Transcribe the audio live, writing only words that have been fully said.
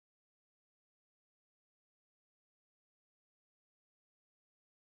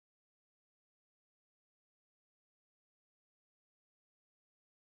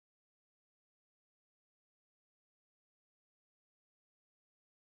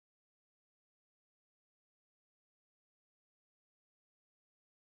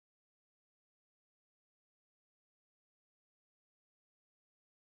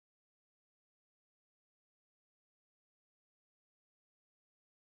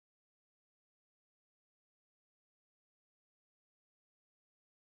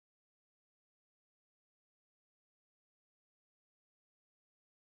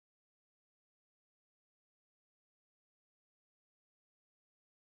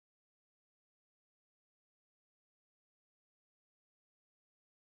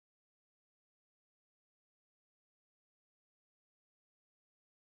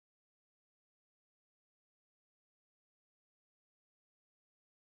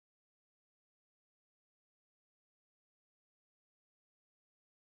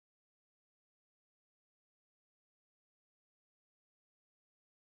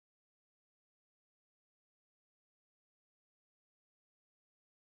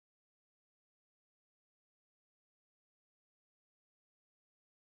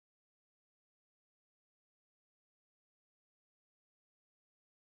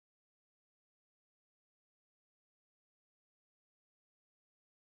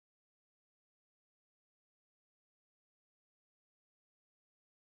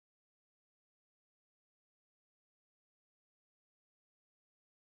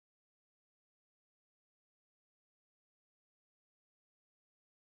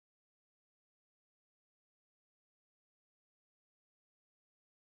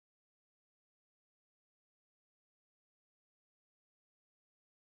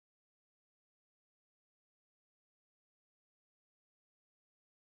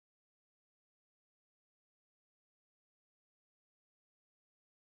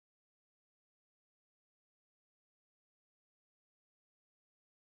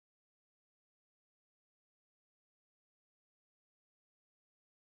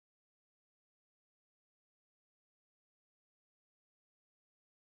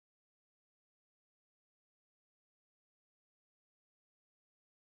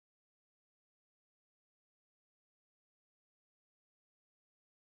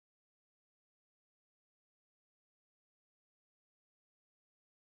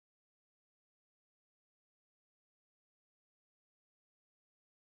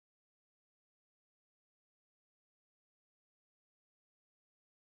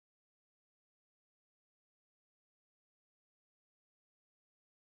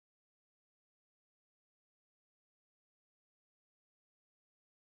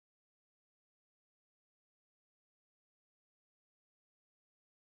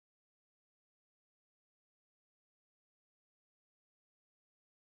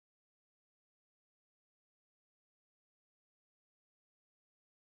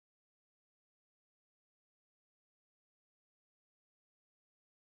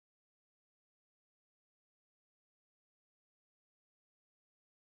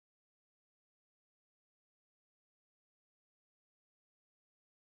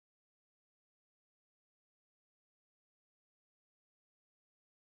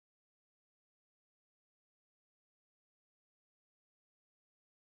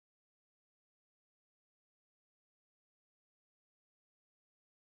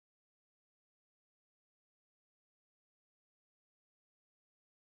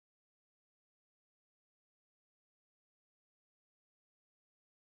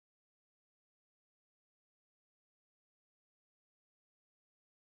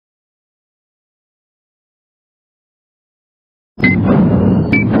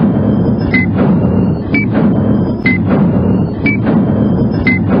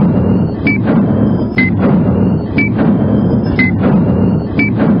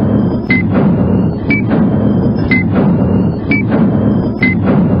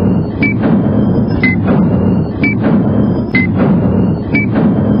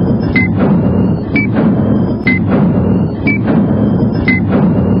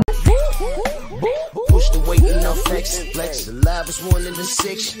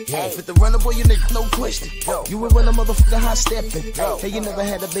section. With the runner, boy, you nigga, no question. You would run a motherfucker high stepping. Hey, you never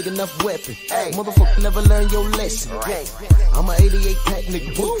had a big enough weapon. Motherfucker never learned your lesson. I'm an 88 pack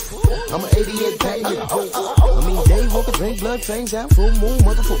nigga. I'm an 88 pack nigga. I mean, day walker, drink blood, fangs out, full moon,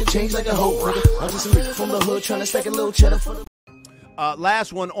 motherfucker change like a hoe. I'm just a nigga from the hood trying to stack a little cheddar for the.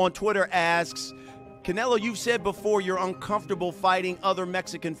 Last one on Twitter asks, Canelo, you've said before you're uncomfortable fighting other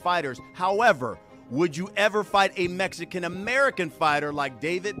Mexican fighters. However, would you ever fight a Mexican-American fighter like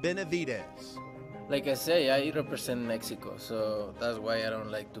David Benavidez? Like I say, I represent Mexico, so that's why I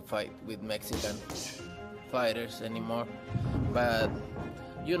don't like to fight with Mexican fighters anymore. But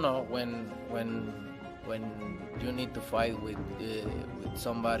you know, when you need to fight with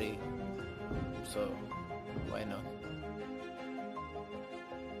somebody, so why not?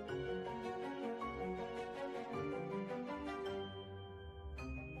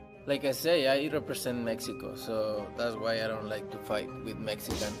 Like I say, I represent Mexico, so that's why I don't like to fight with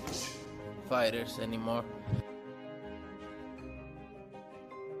Mexican fighters anymore.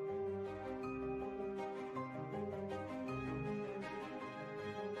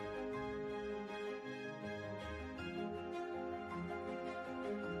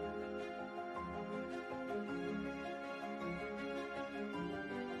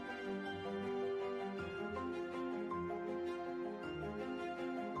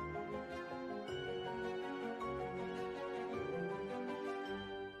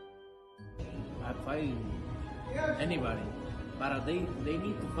 I fight anybody, but they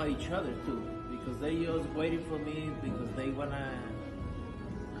need to fight each other too, because they just waiting for me because they want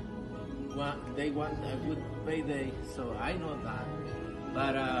a good payday. So I know that,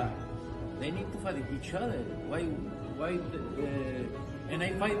 but they need to fight each other. Why? And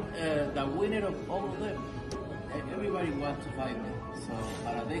I fight the winner of all of them. Everybody wants to fight me, so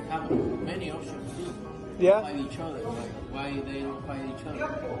but they have many options too. Yeah. Fight each other. Why they don't fight each other?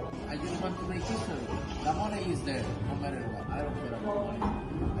 I just want to make history. The money is there, no matter what. I don't care about money.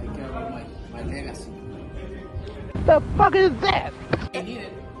 I care about my legacy. The fuck is that? I need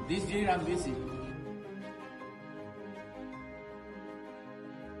it. This year I'm busy.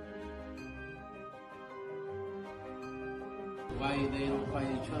 Why they don't fight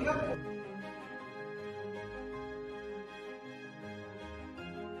each other?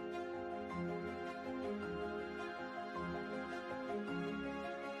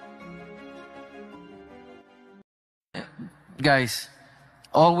 Guys,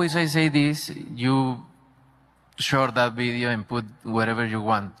 always I say this, you share that video and put whatever you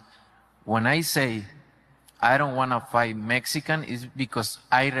want. When I say I don't want to fight Mexican, it's because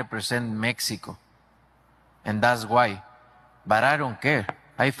I represent Mexico. And that's why. But I don't care.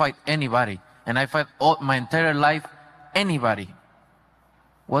 I fight anybody. And I fight all my entire life, anybody.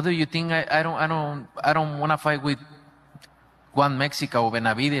 What do you think? I don't want to fight with Juan Mexico or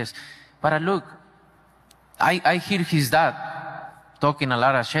Benavidez. But look, I hear his dad talking a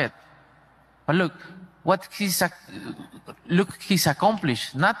lot of shit. But look, he's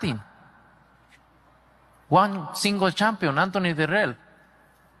accomplished nothing. One single champion, Anthony Dirrell.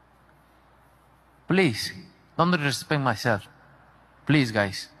 Please, don't disrespect myself. Please,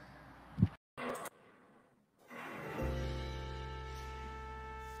 guys.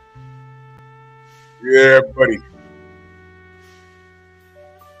 Yeah, buddy.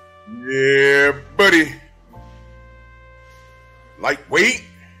 Yeah, buddy. Lightweight.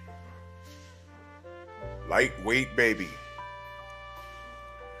 Lightweight, baby.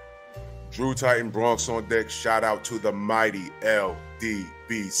 Drew Titan Bronx on deck. Shout out to the mighty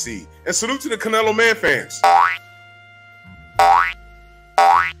LDBC. And salute to the Canelo Man fans.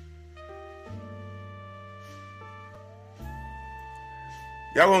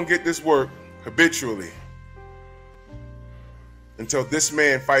 Y'all gonna get this work habitually until this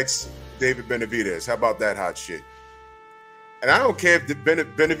man fights David Benavidez. How about that hot shit? And I don't care if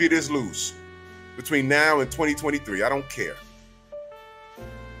Benavidez lose between now and 2023. I don't care.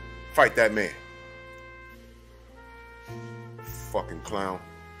 Fight that man. Fucking clown.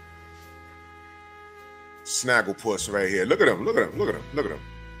 Snagglepuss right here. Look at him. Look at him. Look at him. Look at him.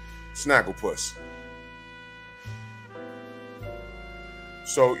 Snagglepuss.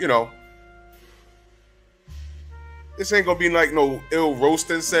 So, you know, this ain't gonna be like no ill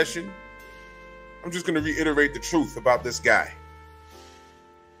roasting session. I'm just gonna reiterate the truth about this guy.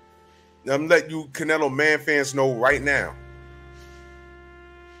 Now, I'm letting you Canelo Man fans know right now,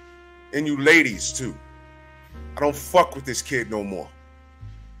 and you ladies too, I don't fuck with this kid no more.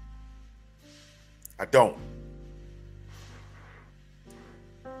 I don't.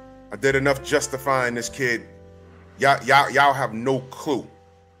 I did enough justifying this kid. Y'all have no clue.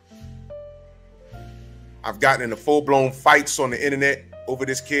 I've gotten into full-blown fights on the internet over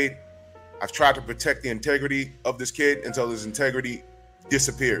this kid. I've tried to protect the integrity of this kid until his integrity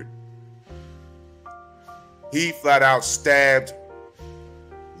disappeared. He flat out stabbed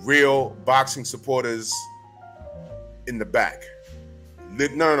real boxing supporters in the back.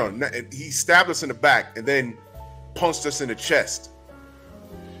 No. He stabbed us in the back and then punched us in the chest.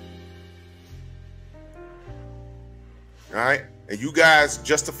 All right? And you guys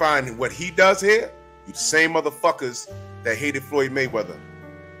justifying what he does here, you the same motherfuckers that hated Floyd Mayweather.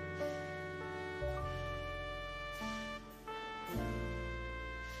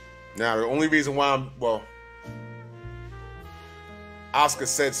 Now, the only reason why Oscar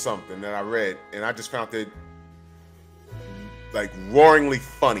said something that I read, and I just found it like roaringly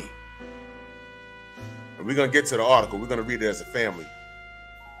funny. And we're gonna get to the article. We're gonna read it as a family.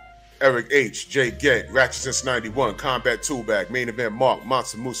 Eric H, Jay Gett, Ratchet since '91, Combat Toolbag, Main Event Mark,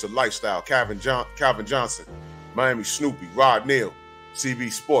 Monster Musa, Lifestyle, Calvin Johnson, Miami Snoopy, Rod Neal,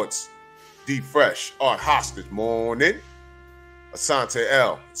 CB Sports, Deep Fresh, Art Hostage, Morning, Asante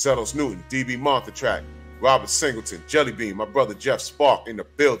L, Zetos Newton, DB Martha Track, Robert Singleton, Jelly Bean, my brother Jeff Spark in the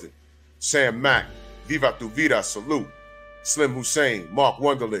building, Sam Mack, Viva Tu Vida, Salute, Slim Hussein, Mark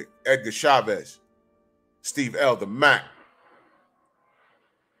Wunderlich, Edgar Chavez, Steve L, the Mac.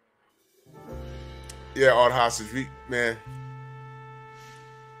 Yeah, Art Hostage, man.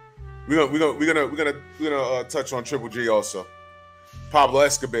 We're gonna touch on Triple G also. Pablo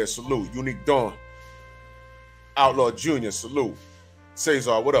Escobar, salute. Unique Dawn, Outlaw Jr., salute.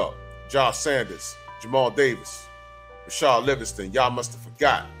 Cesar, what up? Josh Sanders, Jamal Davis, Rashard Livingston, y'all must have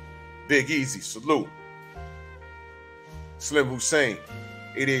forgot. Big Easy, salute. Slim Hussein,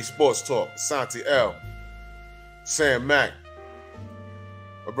 88 Sports Talk, Asante L, Sam Mack,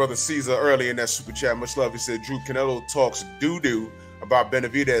 my brother Caesar early in that super chat, much love. He said, Drew, Canelo talks doo-doo about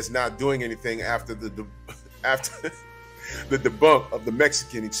Benavidez not doing anything after the debunk of the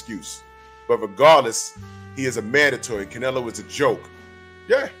Mexican excuse. But regardless, he is a mandatory. Canelo is a joke.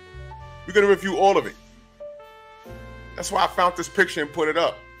 Yeah, we're going to review all of it. That's why I found this picture and put it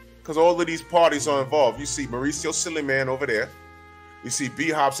up, because all of these parties are involved. You see Mauricio Sillyman over there. You see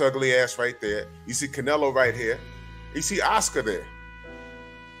B-Hop's ugly ass right there. You see Canelo right here. You see Oscar there.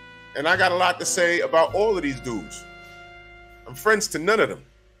 And I got a lot to say about all of these dudes. I'm friends to none of them.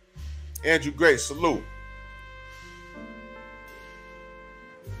 Andrew Gray, salute.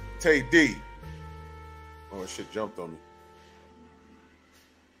 Tay D. Oh, shit jumped on me.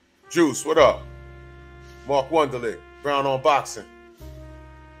 Juice, what up? Mark Wunderlich, Brown on Boxing.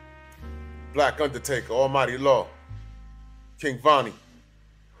 Black Undertaker, Almighty Law. King Vonnie.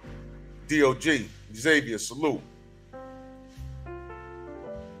 DOG, Xavier, salute.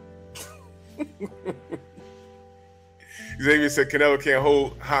 Xavier said Canelo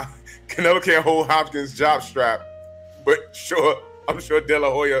can't hold Hopkins' jockstrap, but I'm sure De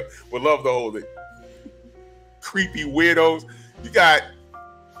La Hoya would love to hold it. Creepy weirdos. You got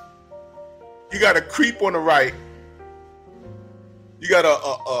a creep on the right. You got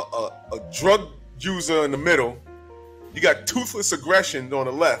a drug user in the middle. You got toothless aggression on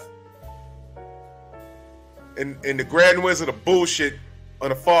the left. And the Grand Wizard of bullshit on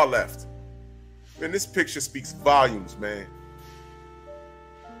the far left. Man, this picture speaks volumes, man.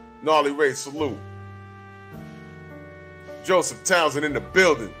 Gnarly Ray, salute. Joseph Townsend in the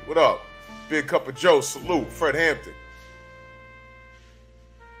building. What up? Big Cup of Joe, salute. Fred Hampton.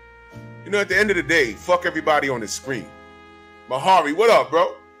 You know, at the end of the day, fuck everybody on this screen. Mahari, what up,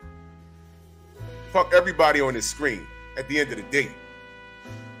 bro? Fuck everybody on this screen at the end of the day.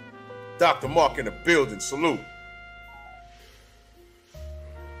 Dr. Mark in the building, salute.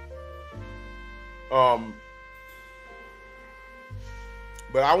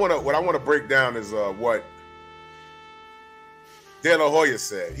 But what I want to break down is what De La Hoya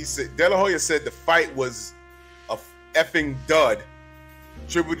said. De La Hoya said the fight was a effing dud.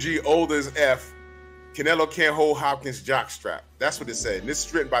 Triple G old as F. Canelo can't hold Hopkins' jockstrap. That's what it said. And this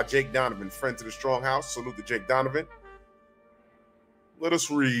is written by Jake Donovan, friend to the Strong House. Salute to Jake Donovan. Let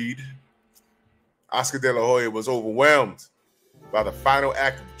us read. Oscar De La Hoya was overwhelmed by the final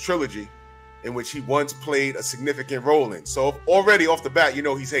act of the trilogy, in which he once played a significant role in. So already off the bat, you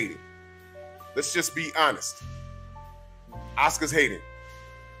know he's hating. Let's just be honest. Oscar's hating.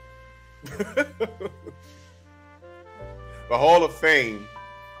 The Hall of Fame,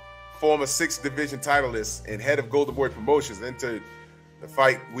 former 6th division titleist and head of Golden Boy Promotions, entered the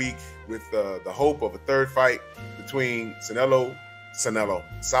fight week with the hope of a third fight between Saul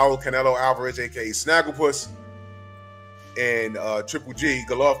Canelo Alvarez, a.k.a. Snagglepuss, and Triple G.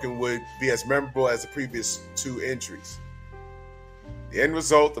 Golovkin would be as memorable as the previous 2 entries. The end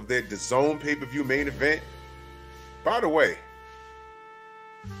result of their DAZN pay-per-view main event. By the way,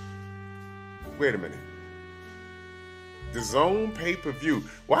 Wait a minute. The Zone pay-per-view.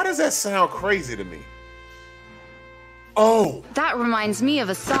 Why does that sound crazy to me? Oh. That reminds me of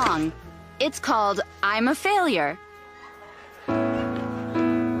a song. It's called I'm a Failure.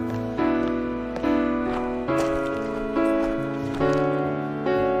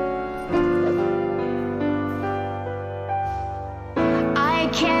 I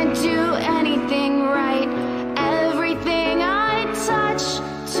can't do anything right. Everything I touch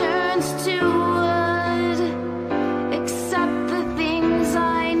turns to wood. Except the things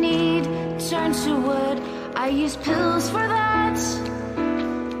I need turn to wood. I use pills for that,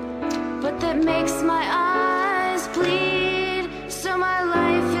 but that makes my eyes bleed. So my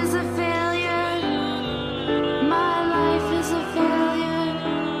life is a failure. My life is a failure.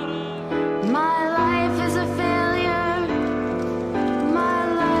 My life is a failure. My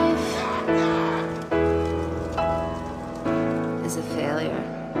life is a failure.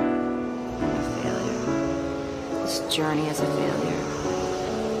 I'm a failure. This journey is a failure.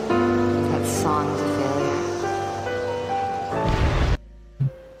 That song is a failure.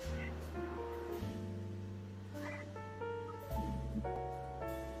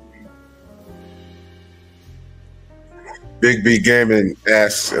 Big B Gaming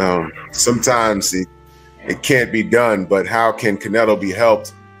asks, sometimes it can't be done, but how can Canelo be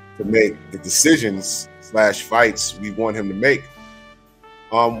helped to make the decisions / fights we want him to make?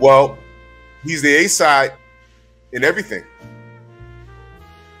 Well, he's the A-side in everything.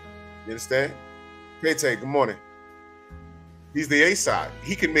 You understand? Pete, good morning. He's the A-side.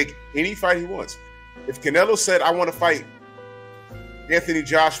 He can make any fight he wants. If Canelo said, I want to fight Anthony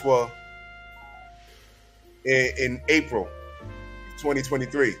Joshua in April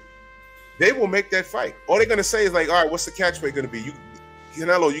 2023, they will make that fight. All they're going to say is like, all right, what's the catch weight going to be?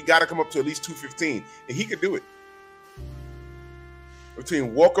 Canelo, you got to come up to at least 215, and he could do it.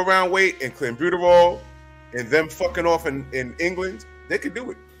 Between walk-around weight and clenbuterol and them fucking off in England, they could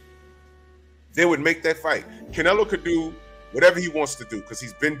do it. They would make that fight. Canelo could do whatever he wants to do because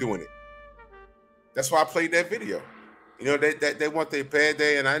he's been doing it. That's why I played that video. You know, they want their bad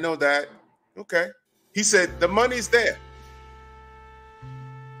day, and I know that. Okay. He said the money's there.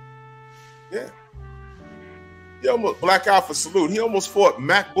 Yeah. He almost, Black Alpha salute. He almost fought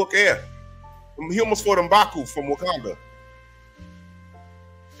MacBook Air. He almost fought M'Baku from Wakanda.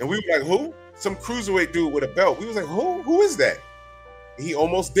 And we were like, who? Some cruiserweight dude with a belt. We was like, who? Who is that? And he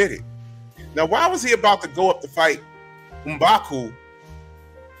almost did it. Now, why was he about to go up to fight M'Baku?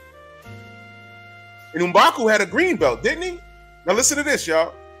 And M'Baku had a green belt, didn't he? Now listen to this,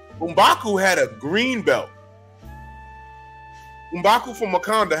 y'all. M'Baku had a green belt. M'Baku from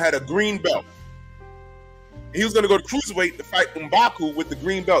Wakanda had a green belt. He was going to go to cruiserweight to fight M'Baku with the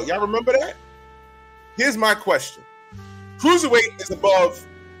green belt. Y'all remember that? Here's my question. Cruiserweight is above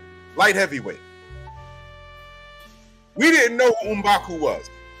light heavyweight. We didn't know who M'Baku was.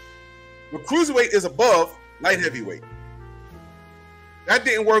 But cruiserweight is above light heavyweight. That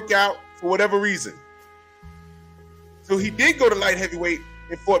didn't work out for whatever reason. So he did go to light heavyweight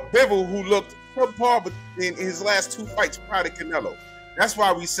and fought Bivol, who looked subpar in his last 2 fights prior to Canelo. That's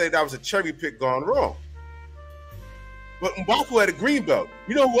why we say that was a cherry pick gone wrong. But M'Baku had a green belt.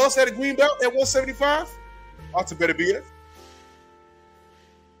 You know who else had a green belt at 175? Arthur better be it.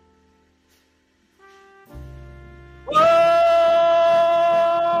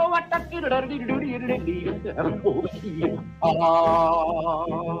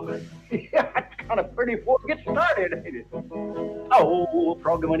 Yeah, it's kind of pretty before it gets started, ain't it? Oh,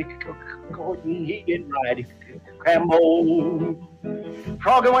 Froggy when he did ride Crambo.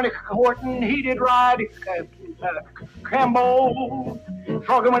 Froggy when he did ride Crambo.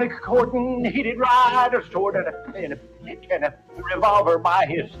 Froggy when he did ride a sword and a revolver by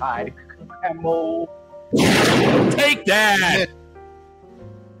his side. Crambo. Take that.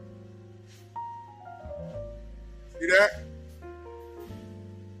 See that?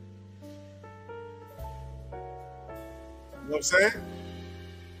 You know what I'm saying?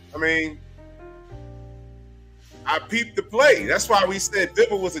 I mean, I peeped the play. That's why we said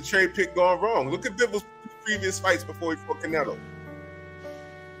Bivol was a cherry pick gone wrong. Look at Bivol's previous fights before he fought Canelo.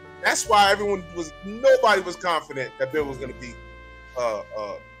 That's why nobody was confident that Bivol was going to beat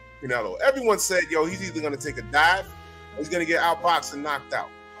Canelo. Everyone said, yo, he's either going to take a dive or he's going to get outboxed and knocked out.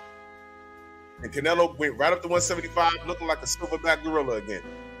 And Canelo went right up to 175 looking like a silverback gorilla again.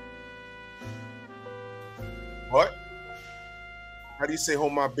 What? How do you say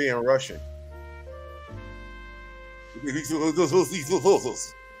hold my beer in Russian? It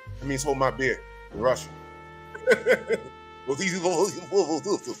means hold my beer in Russian. He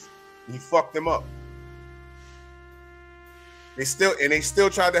fucked them up. They still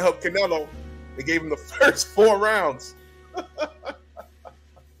tried to help Canelo They gave him the first 4 rounds.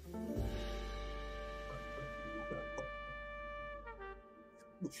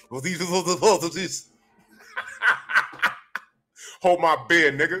 Well, these hold my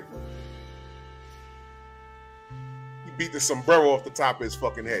beer, nigga. He beat the sombrero off the top of his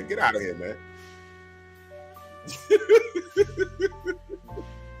fucking head. Get out of here, man.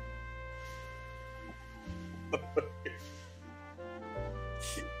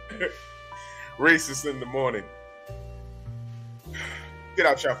 Racist in the morning. Get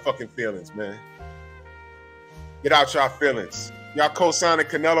out y'all fucking feelings, man. Get out y'all feelings. Y'all co-signing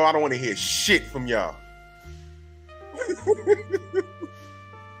Canelo, I don't want to hear shit from y'all.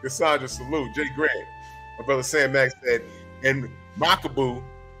 Cassandra, salute. Jay Grant. My brother Sam Max said, and Makabu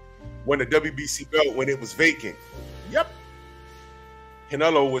won the WBC belt when it was vacant. Yep.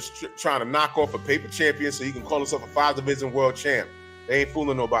 Canelo was trying to knock off a paper champion so he can call himself a 5-division world champ. They ain't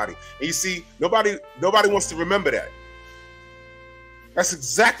fooling nobody. And you see, nobody wants to remember that. That's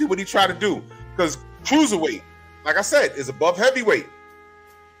exactly what he tried to do. Because cruiserweight, like I said, is above heavyweight.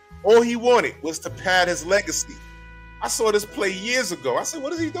 All he wanted was to pad his legacy. I saw this play years ago. I said,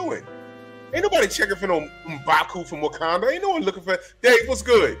 what is he doing? Ain't nobody checking for no M'Baku from Wakanda. Ain't no one looking for Dave, what's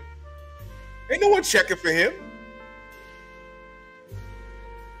good? Ain't no one checking for him.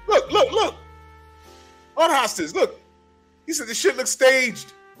 Look. Art Hostage, look. He said, this shit looks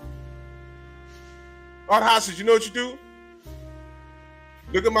staged. Art Hostage, you know what you do?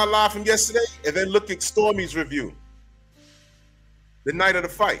 Look at my live from yesterday, and then look at Stormy's review. The night of the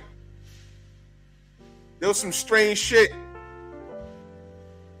fight. There was some strange shit.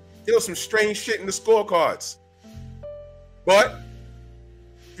 There was some strange shit in the scorecards. But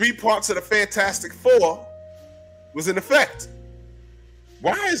 3 parts of the Fantastic Four was in effect.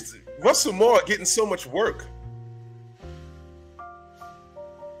 Why is Russell Moore getting so much work?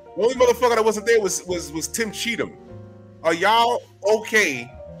 The only motherfucker that wasn't there was Tim Cheatham. Are y'all okay?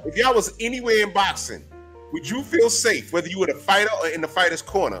 If y'all was anywhere in boxing, would you feel safe, whether you were the fighter or in the fighter's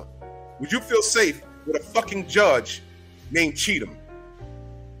corner, would you feel safe with a fucking judge named Cheatham?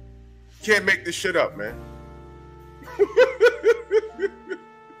 Can't make this shit up, man.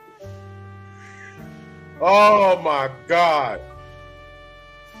 Oh my God.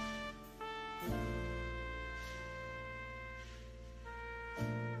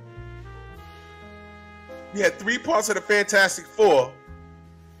 You had 3 parts of the Fantastic Four,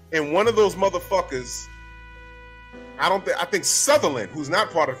 and one of those motherfuckers, I think Sutherland, who's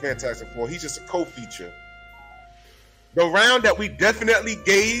not part of the Fantastic Four, he's just a co-feature. The round that we definitely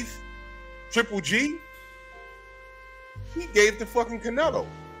gave Triple G, he gave to fucking Canelo.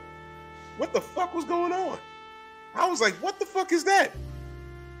 What the fuck was going on? I was like, what the fuck is that?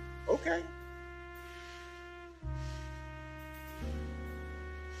 Okay.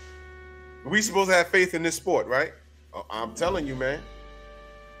 We supposed to have faith in this sport, right? I'm telling you, man.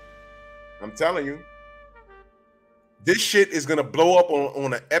 I'm telling you. This shit is going to blow up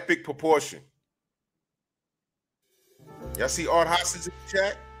on an epic proportion. Y'all see Art Hostage in the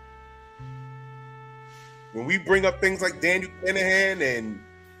chat? When we bring up things like Daniel Kinahan and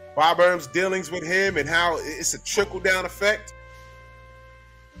Bob Arum's dealings with him and how it's a trickle-down effect,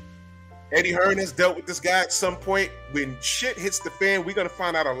 Eddie Hearn has dealt with this guy at some point. When shit hits the fan, we're going to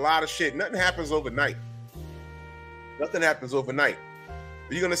find out a lot of shit. Nothing happens overnight. Nothing happens overnight.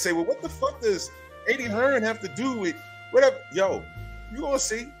 But you're going to say, well, what the fuck does Eddie Hearn have to do with whatever? Yo, you're going to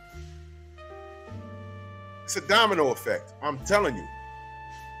see. It's a domino effect. I'm telling you.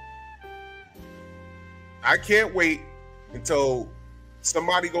 I can't wait until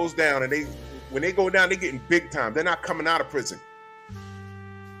somebody goes down, and when they go down, they're getting big time. They're not coming out of prison.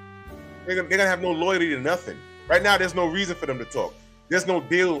 They're gonna have no loyalty to nothing. Right now, there's no reason for them to talk. There's no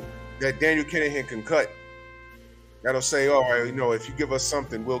deal that Daniel Kinahan can cut that'll say, all right, you know, if you give us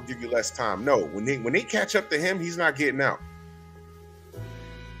something, we'll give you less time. No, when they catch up to him, he's not getting out.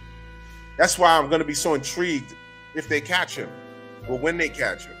 That's why I'm gonna be so intrigued if they catch him or when they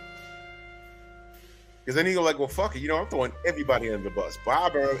catch him. Because then he'll like, well, fuck it, you know, I'm throwing everybody under the bus.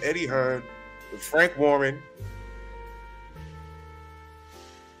 Bob Arum, Eddie Hearn, Frank Warren.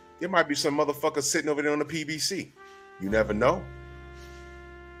 There might be some motherfucker sitting over there on the PBC. You never know.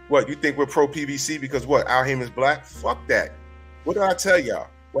 What, you think we're pro PBC because what, Al Heyman's black? Fuck that. What did I tell y'all?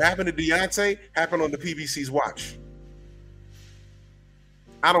 What happened to Deontay happened on the PBC's watch.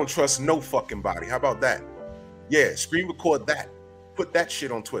 I don't trust no fucking body. How about that? Yeah, screen record that. Put that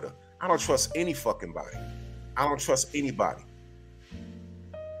shit on Twitter. I don't trust any fucking body. I don't trust anybody.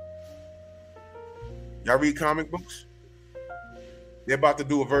 Y'all read comic books? They're about to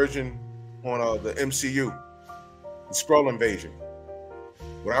do a version on the MCU, the Skrull Invasion.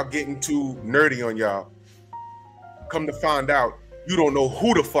 without getting too nerdy on y'all, come to find out, you don't know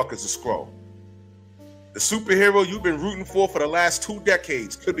who the fuck is a Skrull. The superhero you've been rooting for the last 2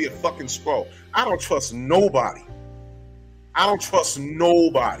 decades could be a fucking Skrull. I don't trust nobody. I don't trust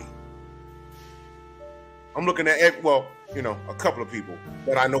nobody. I'm looking at, well, you know, a couple of people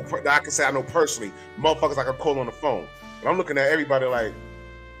that I know, that I can say I know personally, motherfuckers I can call on the phone. But I'm looking at everybody like,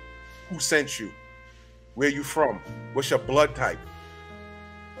 who sent you? Where you from? What's your blood type?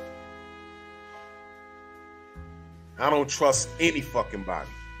 I don't trust any fucking body.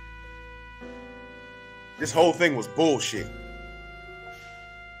 This whole thing was bullshit.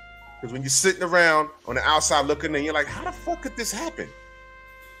 Because when you're sitting around on the outside looking in, you're like, how the fuck could this happen?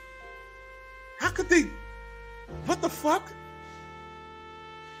 How could they? What the fuck?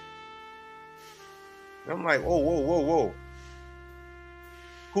 And I'm like, whoa, whoa, whoa, whoa.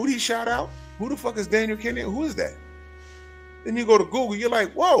 Who'd he shout out? Who the fuck is Daniel Kennedy? Who is that? Then you go to Google, you're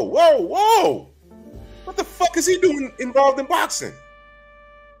like, whoa, whoa, whoa. What the fuck is he doing involved in boxing?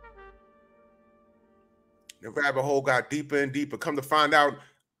 The rabbit hole got deeper and deeper. Come to find out,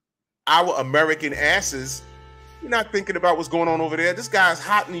 our American asses, you're not thinking about what's going on over there. This guy's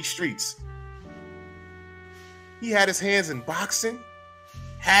hot in these streets. He had his hands in boxing,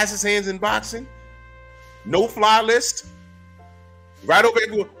 has his hands in boxing, no fly list. Right over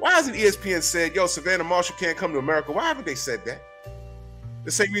there, why hasn't ESPN said, yo, Savannah Marshall can't come to America? Why haven't they said that?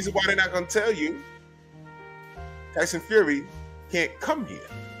 The same reason why they're not going to tell you Tyson Fury can't come here.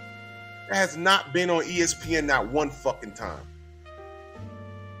 That has not been on ESPN not one fucking time.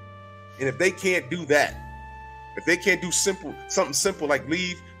 And if they can't do that, if they can't do something simple like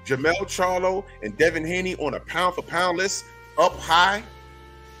leave Jamel Charlo and Devin Haney on a pound-for-pound list up high,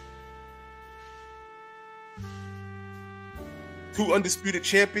 2 undisputed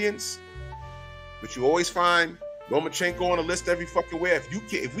champions, but you always find Lomachenko on a list every fucking way.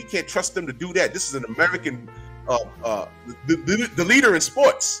 If we can't trust them to do that, this is an American, the leader in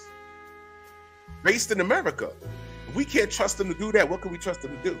sports, based in America. If we can't trust them to do that, what can we trust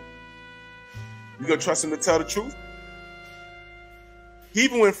them to do? You gonna trust them to tell the truth?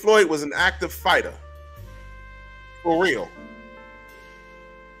 Even when Floyd was an active fighter, for real,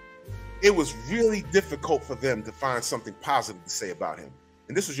 it was really difficult for them to find something positive to say about him.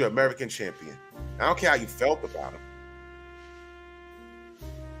 And this was your American champion. I don't care how you felt about him.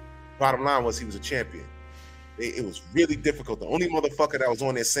 Bottom line was he was a champion. It was really difficult. The only motherfucker that was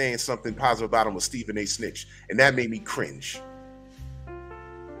on there saying something positive about him was Stephen A. Snitch. And that made me cringe.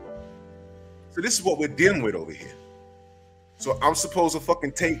 So this is what we're dealing with over here. So I'm supposed to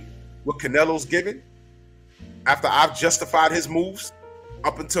fucking take what Canelo's giving after I've justified his moves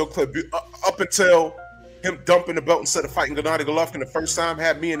up until him dumping the belt instead of fighting Gennady Golovkin the first time,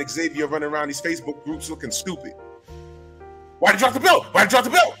 had me and Xavier running around these Facebook groups looking stupid. Why'd you drop the belt? Why'd you drop the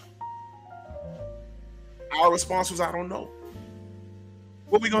belt? Our response was, I don't know.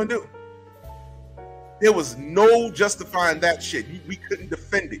 What we gonna do? There was no justifying that shit. We couldn't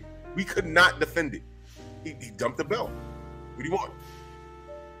defend it. We could not defend it. He dumped the belt. What do you want?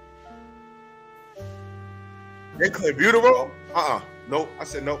 Then clenbuterol? No. I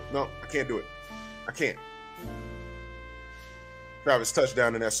said no, I can't do it. I can't. Travis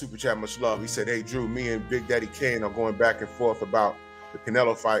Touchdown in that super chat, much love. He said, hey, Drew, me and Big Daddy Kane are going back and forth about the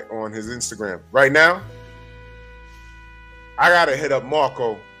Canelo fight on his Instagram. Right now, I got to hit up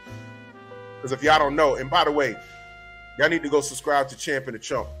Marco. Because if y'all don't know, and by the way, y'all need to go subscribe to Champ and the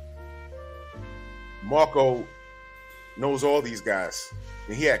Chump. Marco knows all these guys.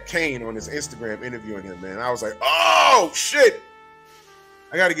 And he had Kane on his Instagram interviewing him, man. I was like, oh, shit.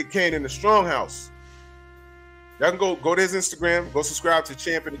 I got to get Kane in the Strong House. Y'all can go to his Instagram, go subscribe to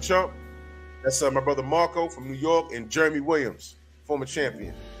Champ and the Chump. That's my brother Marco from New York and Jeremy Williams, former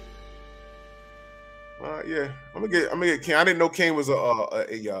champion. Yeah, I'm gonna get Kane. I didn't know Kane was MP.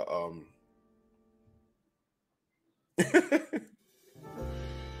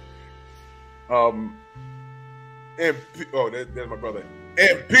 Oh, there's my brother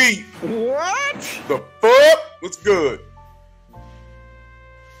MP. What the fuck? What's good?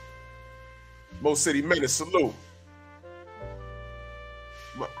 Mo City Menace, salute.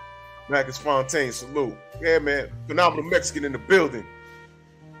 Marcus Fontaine, salute. Yeah, man. Phenomenal Mexican in the building.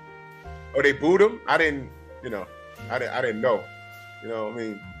 Oh, they booed him? I didn't know. I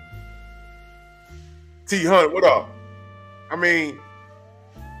mean, T Hunt, what up? I mean,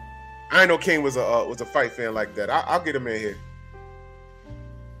 I didn't know Kane was a fight fan like that. I'll get him in here.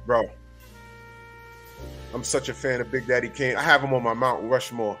 Bro. I'm such a fan of Big Daddy Kane. I have him on my Mount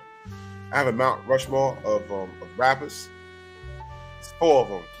Rushmore. I have a Mount Rushmore of rappers. It's 4 of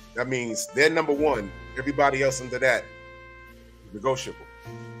them. That means they're number 1. Everybody else under that, negotiable.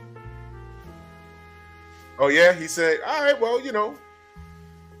 Oh yeah, he said, all right, well, you know,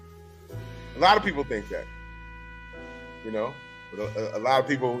 a lot of people think that, you know, but a lot of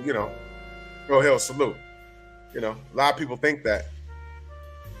people, you know, go hell salute, you know, a lot of people think that,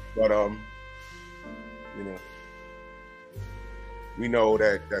 but you know, we know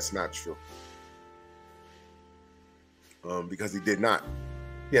that that's not true, because he did not.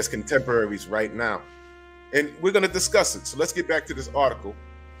 He has contemporaries right now, and we're going to discuss it. So let's get back to this article.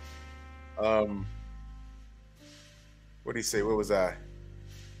 What did he say? Where was I?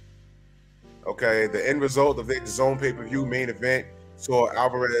 Okay, the end result of the DAZN pay-per-view main event saw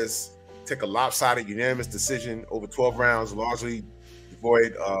Alvarez take a lopsided unanimous decision over 12 rounds, largely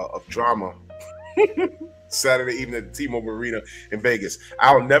devoid of drama. Saturday evening at the T-Mobile Arena in Vegas.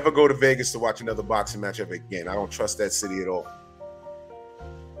 I'll never go to Vegas to watch another boxing match ever again. I don't trust that city at all.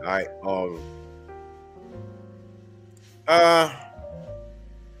 All right. All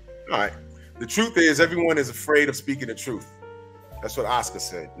right. The truth is, everyone is afraid of speaking the truth. That's what Oscar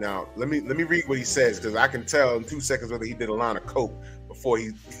said. Now, let me read what he says, because I can tell in 2 seconds whether he did a line of coke before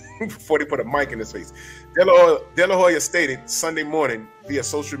they put a mic in his face. De La Hoya stated Sunday morning via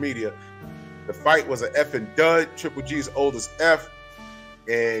social media, the fight was an effing dud. Triple G's old as F,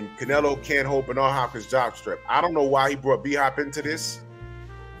 and Canelo can't hold Bernard Hopkins' jockstrap. I don't know why he brought B-Hop into this,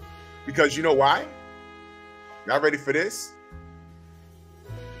 because you know why? Y'all ready for this?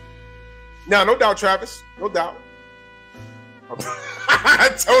 Now, no doubt, Travis. No doubt.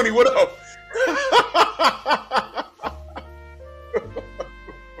 Tony, what up?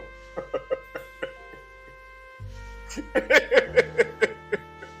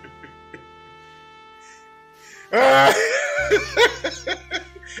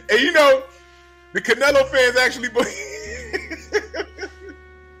 And you know, the Canelo fans actually believe.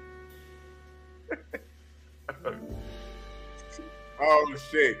 Oh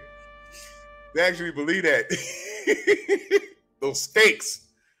shit! They actually believe that. Those stakes.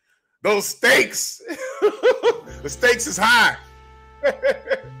 The stakes is high.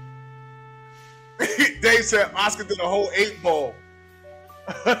 Dave said Oscar did a whole 8-ball.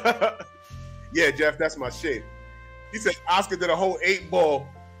 Yeah, Jeff, that's my shit. He said Oscar did a whole 8-ball.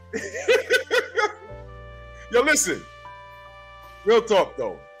 Yo, listen. Real talk,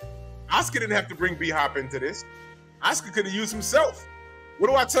 though. Oscar didn't have to bring B-Hop into this. Oscar could have used himself. What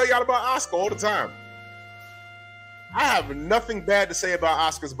do I tell y'all about Oscar all the time? I have nothing bad to say about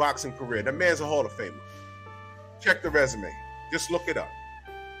Oscar's boxing career. That man's a Hall of Famer. Check the resume. Just look it up.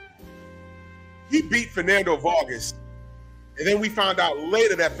 He beat Fernando Vargas, and then we found out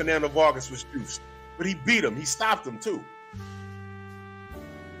later that Fernando Vargas was juiced. But he beat him. He stopped him, too.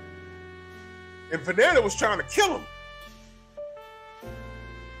 And Fernando was trying to kill him.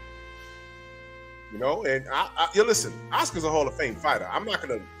 You know, and you listen, Oscar's a Hall of Fame fighter. I'm not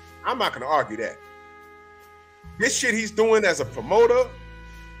gonna argue that. This shit he's doing as a promoter,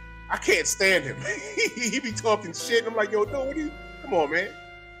 I can't stand him. He be talking shit. I'm like, yo, no, what are you? Come on, man.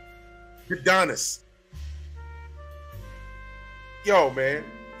 Adonis. Yo, man.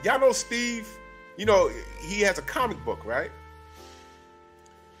 Y'all know Steve, you know, he has a comic book, right?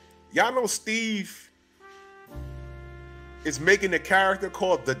 Y'all know Steve is making a character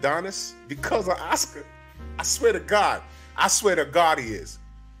called Adonis because of Oscar. I swear to God. I swear to God he is.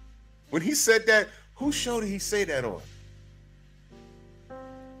 When he said that, whose show did he say that on?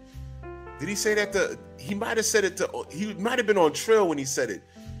 Did he say that to, he might have said it to, he might have been on Trill when he said it.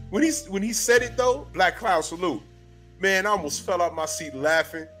 When he said it though, Black Cloud Salute, man, I almost fell out my seat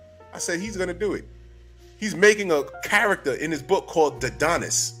laughing. I said, he's gonna do it. He's making a character in his book called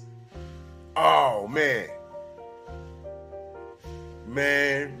Adonis. Oh, man.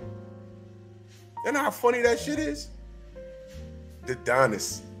 Man. You know how funny that shit is?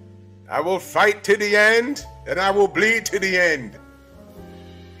 Adonis. I will fight to the end, and I will bleed to the end.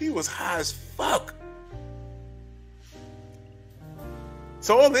 He was high as fuck.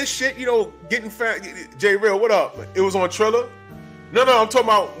 So all this shit, you know, getting fat. J Real, what up? It was on Triller? No, I'm talking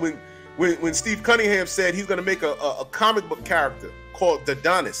about when Steve Cunningham said he's gonna make a comic book character called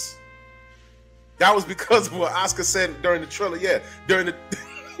Adonis. That was because of what Oscar said during the Triller. Yeah, during the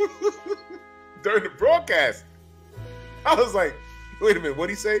during the broadcast. I was like, wait a minute,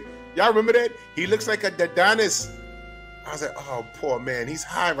 what'd he say? Y'all remember that? He looks like a Adonis. I was like, oh, poor man, he's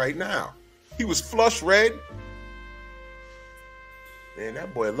high right now. He was flush red. Man,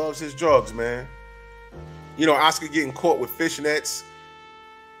 that boy loves his drugs, man. You know, Oscar getting caught with fishnets.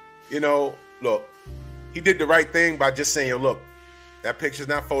 You know, look, he did the right thing by just saying, yo, look, that picture's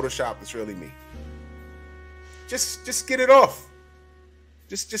not Photoshopped, it's really me. Just get it off.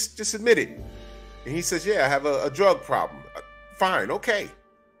 Just admit it. And he says, yeah, I have a drug problem. Fine, okay.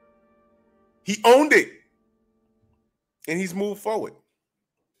 He owned it. And he's moved forward.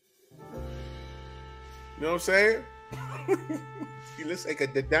 You know what I'm saying? He looks like a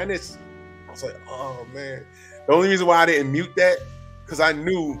dentist. I was like, oh man. The only reason why I didn't mute that, because I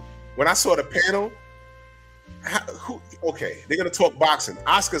knew when I saw the panel, okay, they're gonna talk boxing.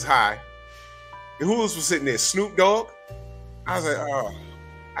 Oscar's high. And who else was sitting there? Snoop Dogg. I was like, oh,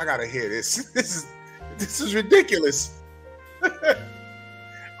 I gotta hear this. This is ridiculous.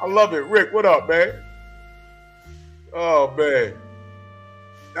 I love it. Rick, what up, man? Oh man,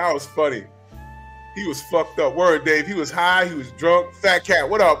 that was funny. He was fucked up. Word, Dave. He was high. He was drunk. Fat Cat,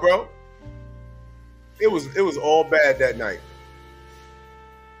 what up, bro? It was all bad that night.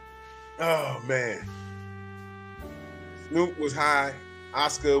 Oh man. Snoop was high.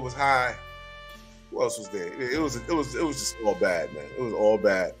 Oscar was high. Who else was there? It was just all bad, man. It was all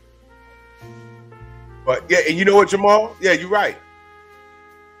bad. But yeah, and you know what, Jamal? Yeah, you're right.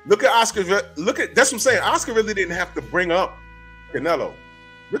 Look at Oscar's. That's what I'm saying. Oscar really didn't have to bring up Canelo.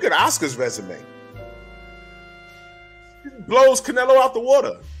 Look at Oscar's resume. He blows Canelo out the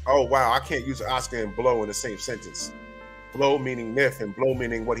water. Oh wow, I can't use Oscar and blow in the same sentence. Blow meaning myth, and blow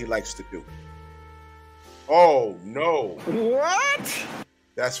meaning what he likes to do. Oh no. What?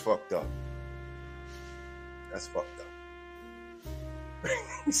 That's fucked up. That's fucked up.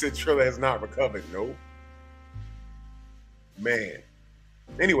 He said Triller has not recovered. No. Man.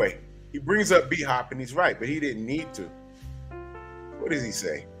 Anyway, he brings up B-Hop, and he's right, but he didn't need to. What does he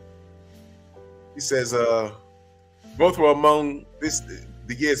say? He says, both were among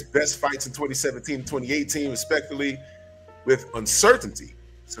the year's best fights in 2017 and 2018, respectively, with uncertainty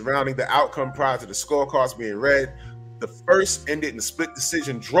surrounding the outcome prior to the scorecards being read. The first ended in a split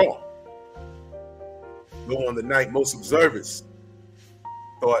decision draw. Though on the night, most observers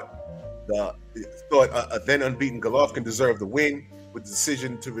thought a then unbeaten Golovkin deserved the win, with the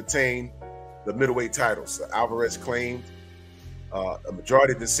decision to retain the middleweight titles. So Alvarez claimed a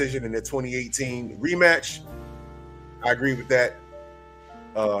majority decision in their 2018 rematch. I agree with that.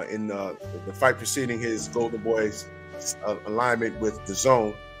 In the fight preceding his Golden Boys alignment with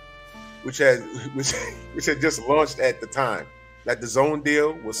DAZN, which had just launched at the time. That DAZN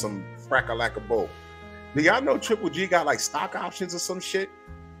deal was some frack-a-lack-a-bowl. Do y'all know Triple G got like stock options or some shit?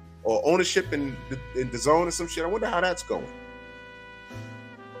 Or ownership in DAZN or some shit? I wonder how that's going.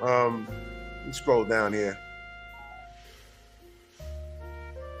 Let me scroll down here.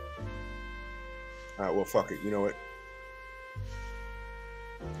 All right, well, fuck it. You know what?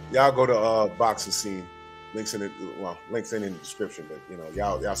 Y'all go to Boxing Scene. Links in the description, but you know,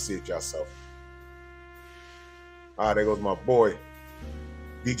 y'all see it yourself. All right, there goes my boy,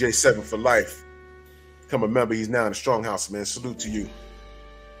 DJ 7 for life. Become a member. He's now in the Strong House, man. Salute to you.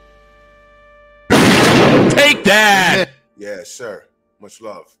 Take that. Yeah, sir. Much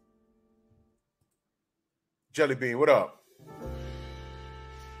love. Jelly Bean, what up?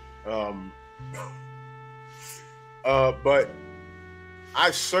 But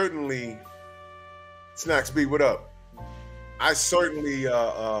I certainly, Snacks B, what up? I certainly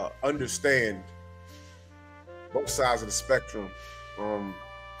understand both sides of the spectrum.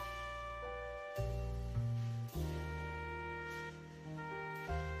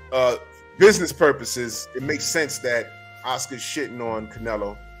 Business purposes, it makes sense that Oscar's shitting on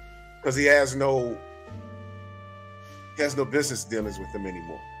Canelo because he has no business dealings with him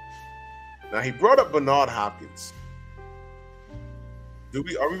anymore. Now he brought up Bernard Hopkins.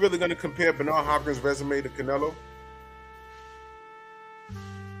 Are we really going to compare Bernard Hopkins' resume to Canelo?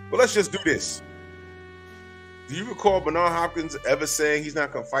 Well, let's just do this. Do you recall Bernard Hopkins ever saying he's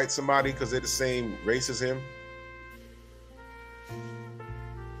not going to fight somebody because they're the same race as him?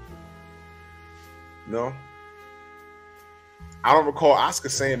 No. I don't recall Oscar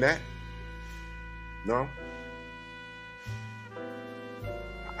saying that. No.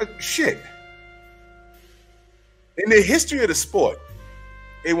 Shit. In the history of the sport,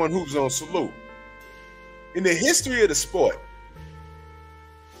 A1 Hoop Zone salute. In the history of the sport,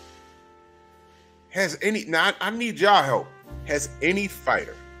 I need y'all help. Has any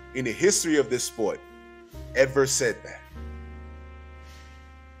fighter in the history of this sport ever said that?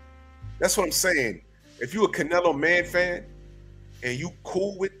 That's what I'm saying. If you a Canelo Man fan and you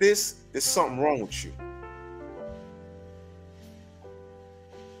cool with this, there's something wrong with you.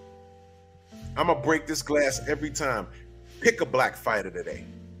 I'm gonna break this glass every time. Pick a black fighter today.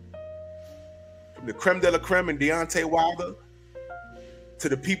 From the creme de la creme and Deontay Wilder to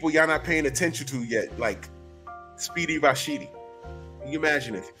the people y'all not paying attention to yet, like Speedy Rashidi. Can you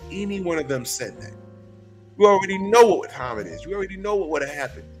imagine if any one of them said that? You already know what time it is. You already know what would have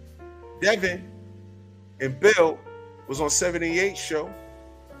happened. Devin and Bill was on 78 show,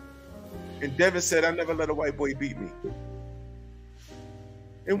 and Devin said, "I never let a white boy beat me."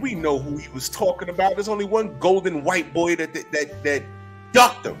 And we know who he was talking about. There's only one golden white boy that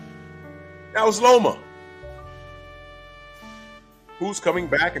ducked him. That was Loma. Who's coming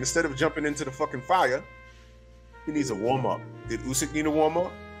back, and instead of jumping into the fucking fire, he needs a warm up. Did Usyk need a warm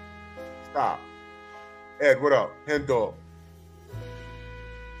up? Stop. Ed, what up? Hen dog.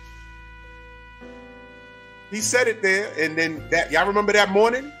 He said it there, and then that, y'all remember that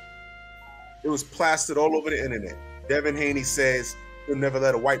morning? It was plastered all over the internet. Devin Haney says he'll never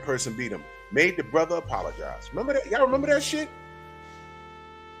let a white person beat him. Made the brother apologize. Remember that? Y'all remember that shit?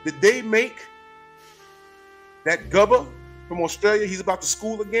 Did they make that gubber from Australia, he's about to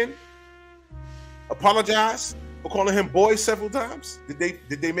school again, apologize for calling him boy several times? Did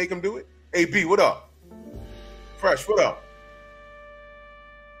they make him do it? AB, what up? Fresh, what up?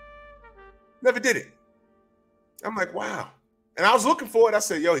 Never did it. I'm like, wow. And I was looking for it. I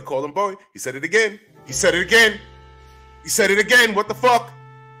said, yo, he called him boy. He said it again. He said it again. He said it again. What the fuck?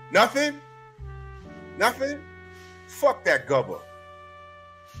 Nothing? Nothing? Fuck that gubber.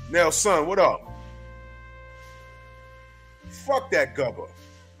 Now, son, what up? Fuck that gubber.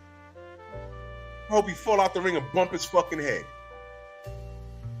 I hope he fall out the ring and bump his fucking head.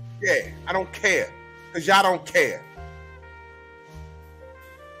 Yeah, I don't care. Because y'all don't care.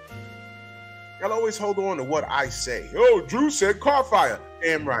 Y'all always hold on to what I say. Oh, Drew said car fire.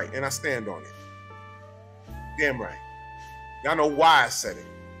 Damn right. And I stand on it. Damn right. Y'all know why I said it.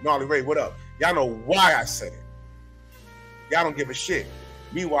 Gnarly Ray, what up? Y'all know why I said it. Y'all don't give a shit.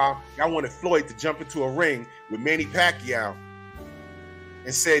 Meanwhile, y'all wanted Floyd to jump into a ring with Manny Pacquiao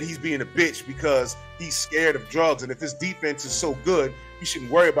and said he's being a bitch because he's scared of drugs. And if his defense is so good, you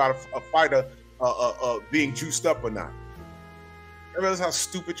shouldn't worry about a fighter being juiced up or not. You realize how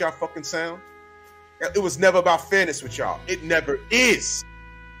stupid y'all fucking sound? It was never about fairness with y'all. It never is.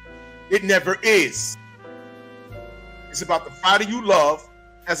 It never is. It's about the fighter you love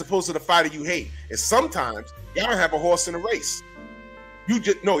as opposed to the fighter you hate. And sometimes y'all don't have a horse in the race.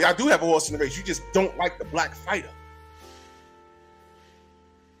 Y'all do have a horse in the race. You just don't like the black fighter.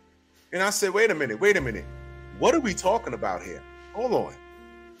 And I said, wait a minute. What are we talking about here? Hold on.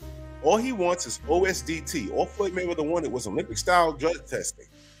 All he wants is OSDT. All Floyd Mayweather wanted was Olympic-style drug testing.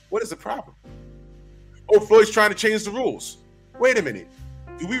 What is the problem? Oh, Floyd's trying to change the rules. Wait a minute.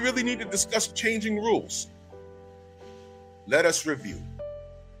 Do we really need to discuss changing rules? Let us review.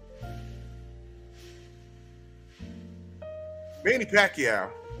 Manny Pacquiao.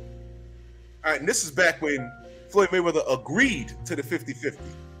 All right, and this is back when Floyd Mayweather agreed to the 50-50.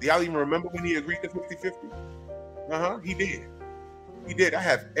 Do y'all even remember when he agreed to 50-50? He did. He did. I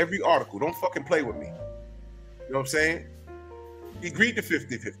have every article. Don't fucking play with me. You know what I'm saying? He agreed to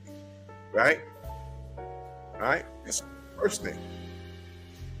 50-50, right? All right, that's the first thing.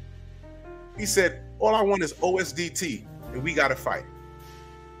 He said, all I want is OSDT, and we got to fight.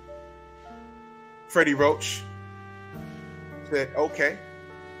 Freddie Roach said, okay,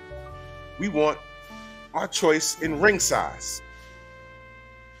 we want our choice in ring size.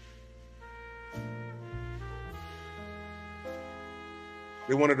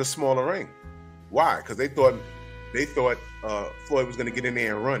 They wanted a smaller ring. Why? Because they thought Floyd was going to get in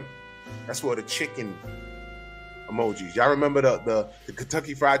there and run. That's what the chicken emojis. Y'all remember the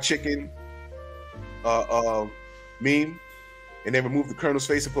Kentucky Fried Chicken meme? And they removed the Colonel's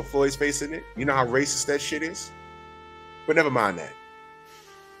face and put Floyd's face in it? You know how racist that shit is? But never mind that.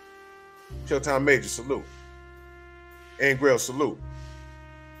 Showtime Major, salute. And Grail, salute.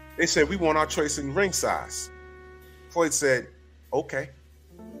 They said, we want our choice in ring size. Floyd said, okay.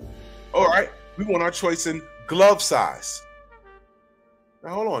 All right, we want our choice in glove size.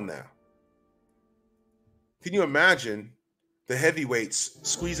 Now, hold on now. Can you imagine the heavyweights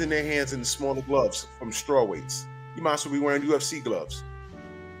squeezing their hands in the smaller gloves from straw weights? You might as well be wearing UFC gloves.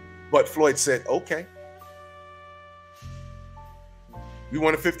 But Floyd said, okay. We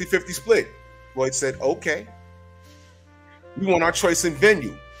want a 50-50 split. Floyd said, okay. We want our choice in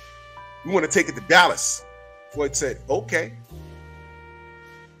venue. We want to take it to Dallas. Floyd said, okay.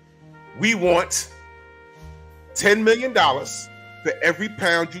 We want $10 million for every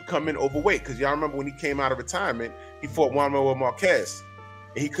pound you come in overweight. Because y'all remember when he came out of retirement, he fought Juan Manuel Marquez,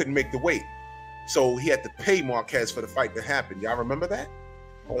 and he couldn't make the weight. So he had to pay Marquez for the fight that happened. Y'all remember that?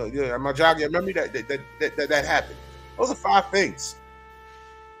 Yeah, my jog, you remember that happened? Those are 5 things.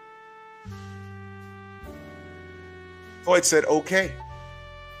 Floyd said, okay.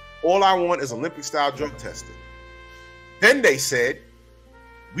 All I want is Olympic-style drug testing. Then they said,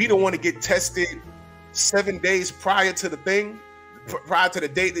 we don't want to get tested 7 days prior to the thing, prior to the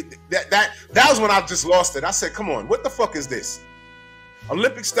date. That was when I just lost it. I said, come on, what the fuck is this?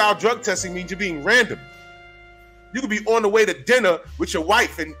 Olympic style drug testing means you're being random. You could be on the way to dinner with your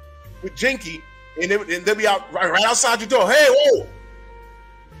wife and with Jinky, and they'll be out right outside your door. Hey, whoa!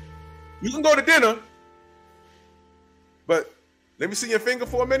 You can go to dinner, but let me see your finger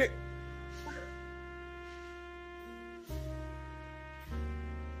for a minute.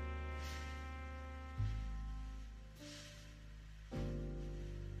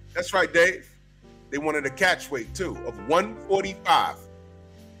 That's right, Dave. They wanted a catch weight, too, of 145.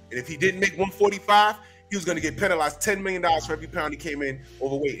 And if he didn't make 145, he was going to get penalized $10 million for every pound he came in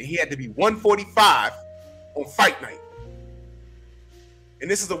overweight. And he had to be 145 on fight night. And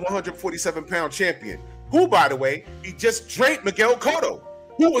this is a 147-pound champion, who, by the way, he just drained Miguel Cotto,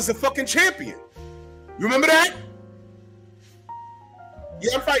 who was a fucking champion. You remember that?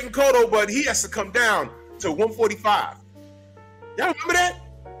 Yeah, I'm fighting Cotto, but he has to come down to 145. Y'all remember that?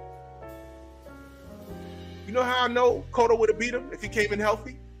 You know how I know Cotto would have beat him if he came in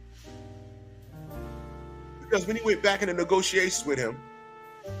healthy? Because when he went back into negotiations with him,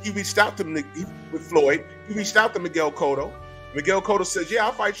 he reached out to with Floyd. He reached out to Miguel Cotto. Miguel Cotto says, yeah,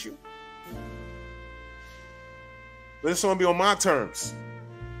 I'll fight you. But it's going to be on my terms.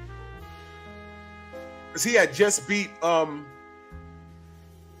 Because he had just beat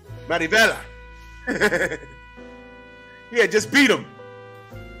Marivela. He had just beat him.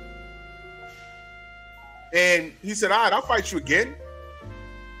 And he said, all right, I'll fight you again.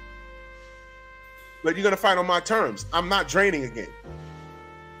 But you're going to fight on my terms. I'm not draining again.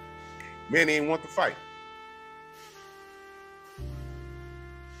 Manny ain't want to fight.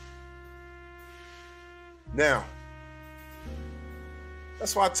 Now,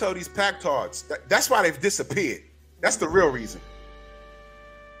 that's why I tell these packtards, that's why they've disappeared. That's the real reason.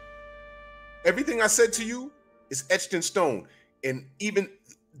 Everything I said to you is etched in stone. And even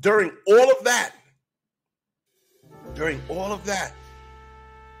during all of that,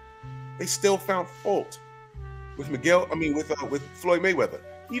 they still found fault with with Floyd Mayweather.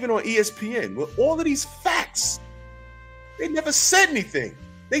 Even on ESPN, with all of these facts, they never said anything.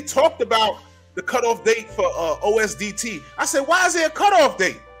 They talked about the cutoff date for OSDT. I said, why is there a cutoff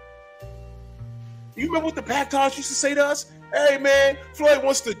date? You remember what the packtards used to say to us? Hey, man, Floyd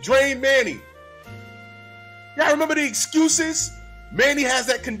wants to drain Manny. Y'all remember the excuses? Manny has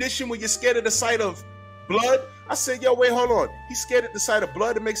that condition where you're scared of the sight of blood. I said, yo, wait, hold on. He's scared at the sight of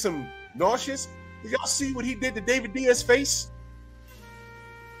blood. It makes him nauseous. Did y'all see what he did to David Diaz's face?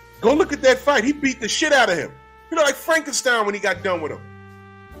 Go look at that fight. He beat the shit out of him. You know, like Frankenstein when he got done with him.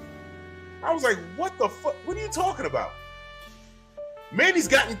 I was like, what the fuck? What are you talking about? Manny's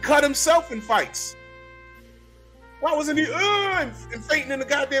gotten cut himself in fights. Why wasn't he and fainting in the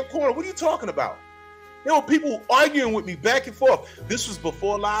goddamn corner? What are you talking about? There were people arguing with me back and forth. This was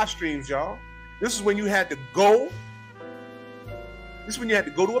before live streams, y'all. This is when you had to go. This is when you had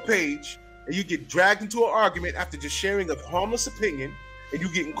to go to a page and you get dragged into an argument after just sharing a harmless opinion and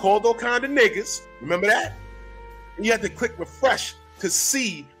you getting called all kind of niggas. Remember that? And you had to click refresh to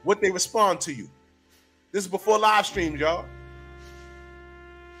see what they respond to you. This is before live streams, y'all.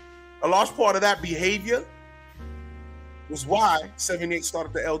 A large part of that behavior was why 78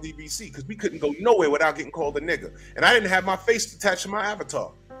 started the LDBC, because we couldn't go nowhere without getting called a nigga. And I didn't have my face attached to my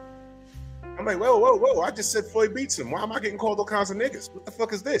avatar. I'm like, whoa, I just said Floyd beats him. Why am I getting called all kinds of niggas? What the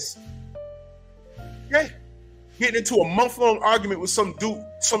fuck is this? Yeah. Getting into a month-long argument with some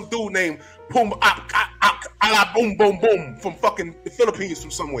dude named Pum Ala Boom Boom Boom from fucking the Philippines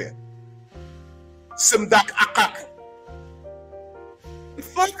from somewhere. Simdak Akak. The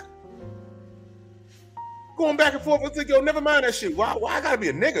fuck? Going back and forth with the yo, never mind that shit. Why I gotta be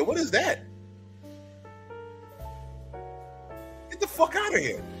a nigga? What is that? Get the fuck out of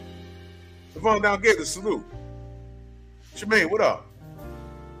here. Devon down gave the salute. Jermaine, what up?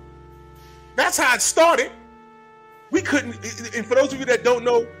 That's how it started. We couldn't, and for those of you that don't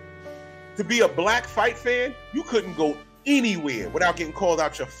know, to be a black fight fan, you couldn't go anywhere without getting called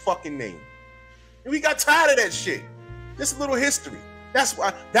out your fucking name. And we got tired of that shit. Just a little history. That's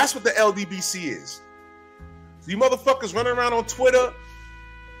what the LDBC is. So you motherfuckers running around on Twitter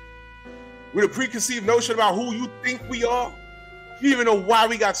with a preconceived notion about who you think we are. You don't even know why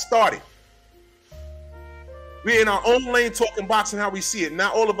we got started. We're in our own lane talking boxing how we see it.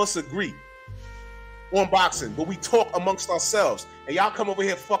 Not all of us agree on boxing, but we talk amongst ourselves. And y'all come over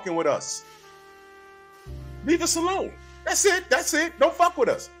here fucking with us. Leave us alone. That's it. Don't fuck with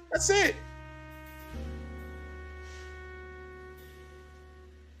us. That's it.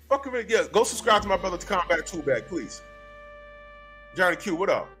 Fuck with it. Yeah, go subscribe to my brother to Combat 2 Bag, please. Johnny Q, what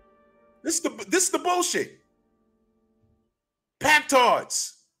up? This is the bullshit.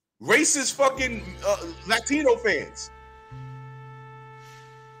 Pactards, racist fucking Latino fans.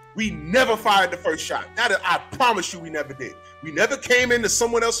 We never fired the first shot. I promise you we never did. We never came into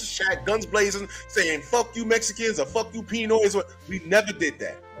someone else's chat, guns blazing, saying, fuck you Mexicans or fuck you Pinoys. We never did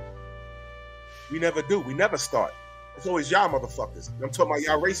that. We never do. We never start. It's always y'all motherfuckers. I'm talking about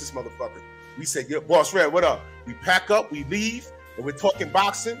y'all racist motherfuckers. We say, yeah, Boss Red, what up? We pack up, we leave, and we're talking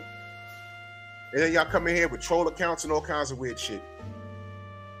boxing. And then y'all come in here with troll accounts and all kinds of weird shit.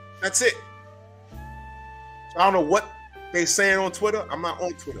 That's it. So I don't know what they saying on Twitter. I'm not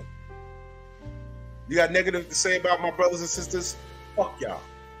on Twitter. You got negative to say about my brothers and sisters? Fuck y'all.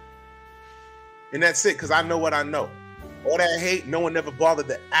 And that's it, because I know what I know. All that hate, no one ever bothered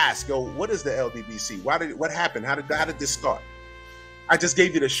to ask, yo, what is the LDBC? What happened? How did this start? I just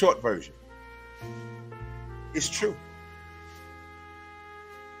gave you the short version. It's true.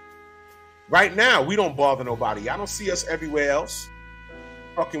 Right now, we don't bother nobody. I don't see us everywhere else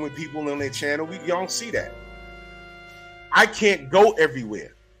fucking with people on their channel. Y'all don't see that. I can't go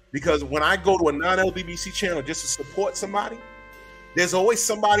everywhere because when I go to a non-LDBC channel just to support somebody, there's always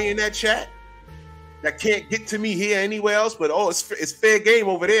somebody in that chat that can't get to me here anywhere else, but oh, it's fair game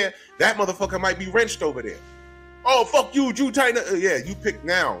over there. That motherfucker might be wrenched over there. Oh, fuck you, Drew Titan. Yeah, you pick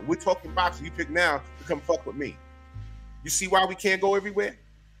now. We're talking boxing. You pick now to come fuck with me. You see why we can't go everywhere?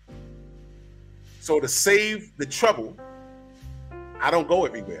 So to save the trouble, I don't go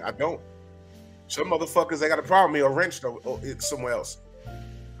everywhere. I don't. Some motherfuckers, they got a problem here or wrenched or somewhere else.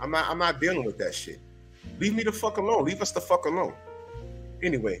 I'm not dealing with that shit. Leave me the fuck alone. Leave us the fuck alone.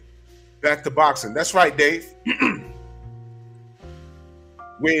 Anyway, back to boxing. That's right, Dave.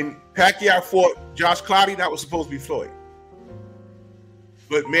 When Pacquiao fought Josh Clottey, that was supposed to be Floyd.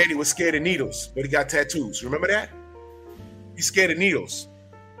 But Manny was scared of needles, but he got tattoos. Remember that? He's scared of needles.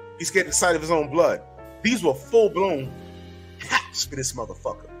 He's scared of the sight of his own blood. These were full-blown caps for this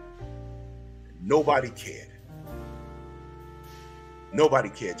motherfucker. Nobody cared. Nobody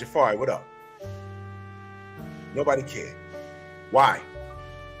cared. Jafari, what up? Nobody cared. Why?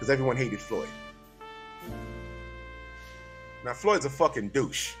 Because everyone hated Floyd. Now, Floyd's a fucking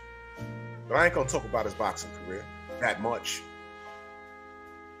douche. But I ain't gonna talk about his boxing career that much.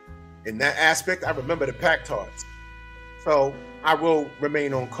 In that aspect, I remember the Pactards. So I will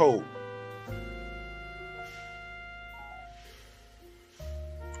remain on code.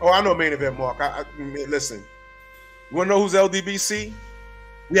 Oh, I know main event, Mark. Listen, you want to know who's LDBC?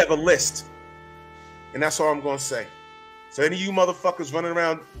 We have a list. And that's all I'm going to say. So any of you motherfuckers running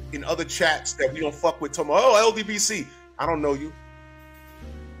around in other chats that we don't fuck with, talking about, oh, LDBC. I don't know you.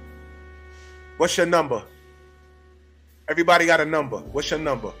 What's your number? Everybody got a number. What's your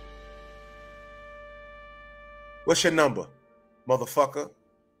number? What's your number, motherfucker?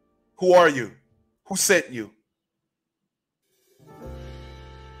 Who are you? Who sent you?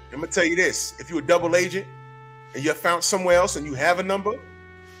 I'm going to tell you this. If you're a double agent and you're found somewhere else and you have a number,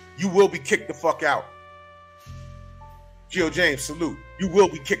 you will be kicked the fuck out. Gio James, salute. You will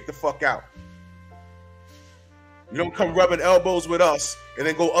be kicked the fuck out. You don't come rubbing elbows with us and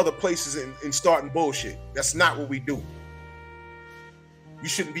then go other places and starting bullshit. That's not what we do. You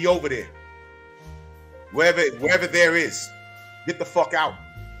shouldn't be over there. Wherever there is, get the fuck out.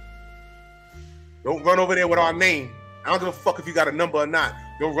 Don't run over there with our name. I don't give a fuck if you got a number or not.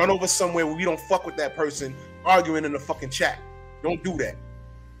 Don't run over somewhere where we don't fuck with that person arguing in the fucking chat. Don't do that.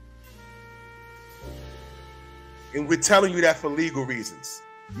 And we're telling you that for legal reasons.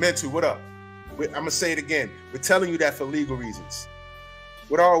 Mentu, what up? I'm going to say it again. We're telling you that for legal reasons.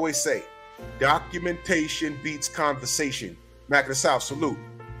 What I always say, documentation beats conversation. Mac of the South, salute.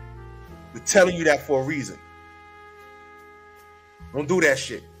 We're telling you that for a reason. Don't do that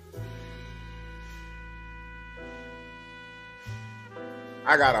shit.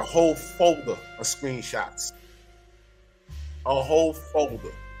 I got a whole folder of screenshots. A whole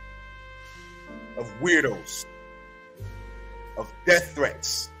folder of weirdos, of death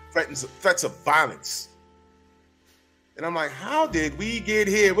threats, threats of violence. And I'm like, how did we get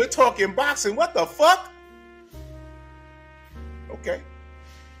here? We're talking boxing. What the fuck? Okay.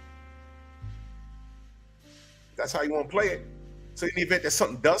 That's how you want to play it. So in the event that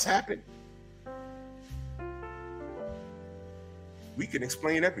something does happen, we can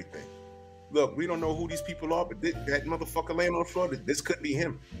explain everything. Look, we don't know who these people are, but that motherfucker laying on the floor, this could be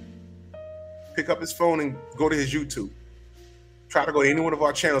him. Pick up his phone and go to his YouTube. Try to go to any one of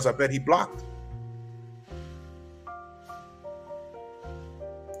our channels. I bet he blocked.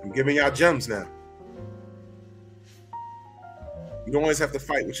 I'm giving y'all gems now. You don't always have to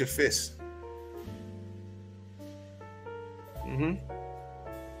fight with your fists.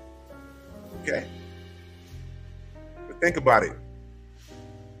 Okay. But Think about it.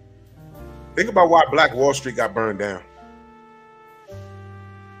 Think about why Black Wall Street got burned down.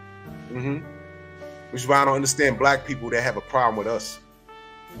 Which is why I don't understand black people that have a problem with us.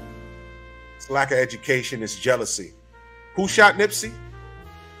 It's lack of education, it's jealousy. Who shot Nipsey?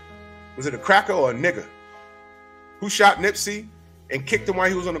 Was it a cracker or a nigger? Who shot Nipsey and kicked him while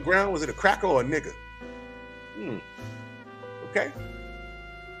he was on the ground? Was it a cracker or a nigger? Okay.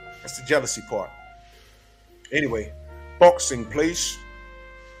 That's the jealousy part. Anyway, boxing, please.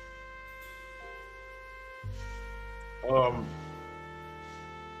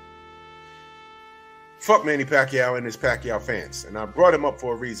 Fuck Manny Pacquiao and his Pacquiao fans. And I brought him up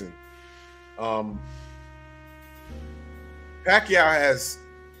for a reason. Pacquiao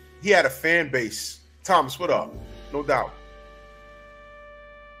had a fan base. Thomas, what up? No doubt.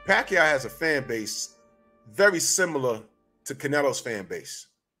 Pacquiao has a fan base very similar to Canelo's fan base.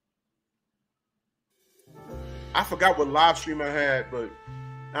 I forgot what live stream I had, but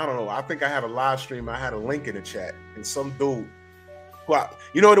I don't know. I think I had a live stream. I had a link in the chat, and some dude,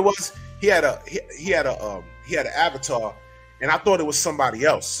 you know what it was? He had an avatar, and I thought it was somebody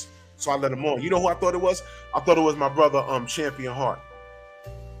else. So I let him on. You know who I thought it was? I thought it was my brother, Champion Heart.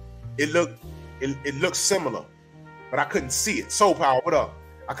 It looked similar, but I couldn't see it. Soul Power, what up?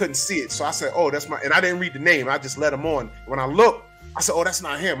 I couldn't see it, so I said, "Oh, that's my." And I didn't read the name. I just let him on. When I looked, I said, "Oh, that's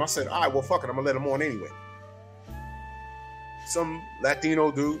not him." I said, "All right, well, fuck it. I'm gonna let him on anyway." Some Latino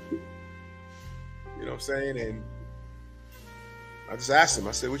dude, you know what I'm saying? And I just asked him.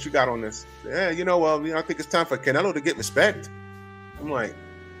 I said, "What you got on this?" Yeah, I think it's time for Canelo to get respect. I'm like,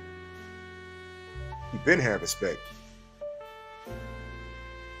 he been had respect.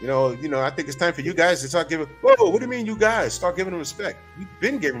 I think it's time for you guys to start giving. Whoa, what do you mean, you guys start giving him respect? We've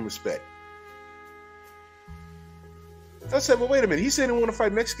been giving respect. I said, well, wait a minute. He said he want to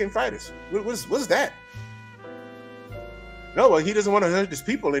fight Mexican fighters. What's that? No, well, he doesn't want to hurt his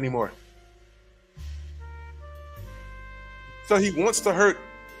people anymore. So he wants to hurt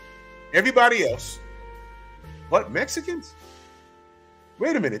everybody else but Mexicans?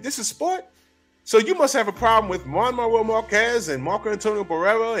 Wait a minute. This is sport? So you must have a problem with Juan Manuel Marquez and Marco Antonio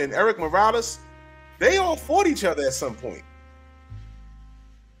Barrera and Eric Morales. They all fought each other at some point.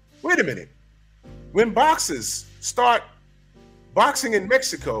 Wait a minute. When boxers start boxing in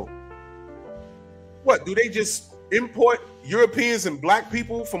Mexico, what, do they just import Europeans and black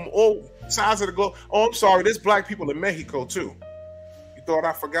people from all sides of the globe? Oh, I'm sorry, there's black people in Mexico too. You thought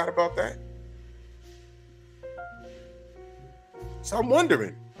I forgot about that? So I'm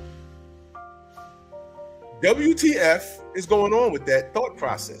wondering, WTF is going on with that thought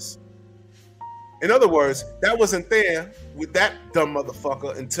process? In other words, that wasn't there with that dumb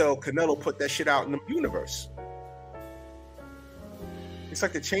motherfucker until Canelo put that shit out in the universe. It's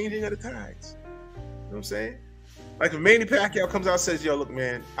like the changing of the tides. You know what I'm saying? Like if Manny Pacquiao comes out and says, yo, look,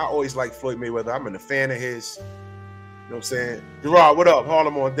 man, I always liked Floyd Mayweather. I'm a fan of his. You know what I'm saying? Gerard, what up?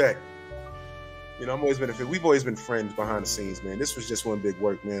 Harlem on deck. I've always been a fan. We've always been friends behind the scenes, man. This was just one big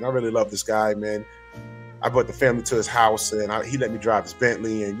work, man. I really love this guy, man. I brought the family to his house, and he let me drive his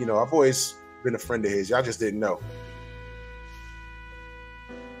Bentley, and, I've always been a friend of his. Y'all just didn't know.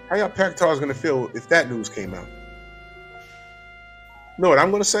 How y'all Pacquiao's going to feel if that news came out? You know what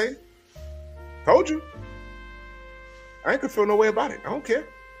I'm going to say? Told you. I ain't going to feel no way about it. I don't care.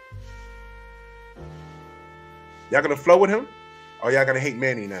 Y'all going to flow with him, or y'all going to hate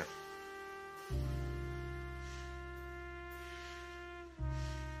Manny now?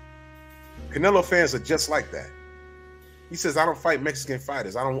 Canelo fans are just like that. He says, I don't fight Mexican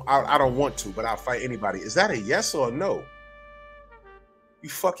fighters. I don't want to, but I'll fight anybody. Is that a yes or a no? You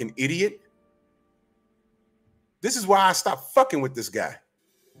fucking idiot. This is why I stopped fucking with this guy.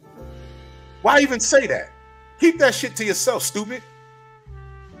 Why even say that? Keep that shit to yourself, stupid.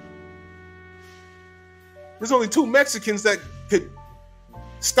 There's only two Mexicans that could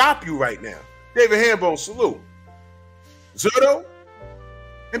stop you right now. David Hambone, salute. Zurdo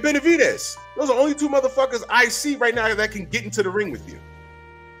and Benavidez. Those are only two motherfuckers I see right now that can get into the ring with you.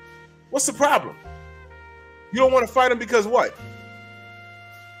 What's the problem? You don't want to fight him because what?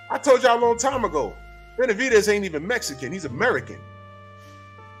 I told y'all a long time ago, Benavidez ain't even Mexican. He's American.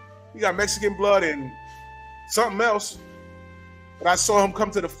 He got Mexican blood and something else. But I saw him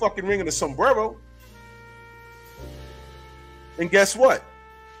come to the fucking ring in a sombrero. And guess what?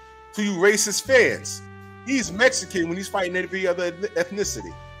 To you racist fans, he's Mexican when he's fighting every other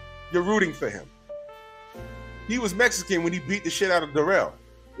ethnicity. You're rooting for him. He was Mexican when he beat the shit out of Darrell.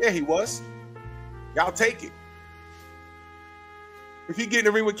 Yeah, he was. Y'all take it. If he get in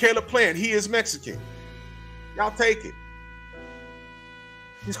the ring with Caleb Plant, he is Mexican. Y'all take it.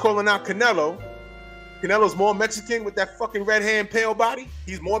 He's calling out Canelo Canelo's more Mexican with that fucking red hair and pale body?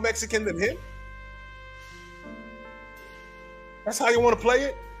 He's more Mexican than him? That's how you want to play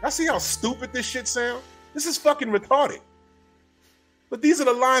it? I see how stupid this shit sounds. This is fucking retarded. But these are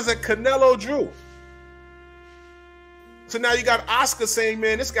the lines that Canelo drew. So now you got Oscar saying,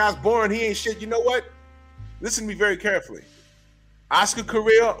 man, this guy's boring. He ain't shit. You know what? Listen to me very carefully. Oscar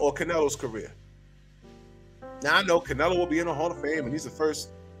career or Canelo's career? Now, I know Canelo will be in the Hall of Fame, and he's the first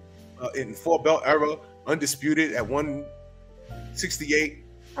in 4-belt era, undisputed at 168.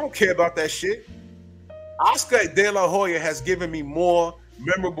 I don't care about that shit. Oscar De La Hoya has given me more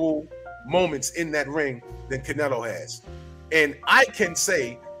memorable moments in that ring than Canelo has. And I can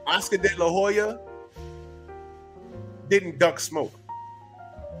say Oscar De La Hoya didn't duck smoke.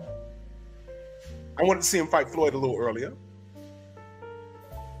 I wanted to see him fight Floyd a little earlier,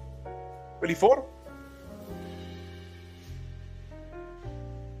 but he fought him.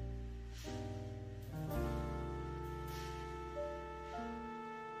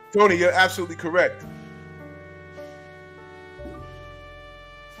 Tony, you're absolutely correct.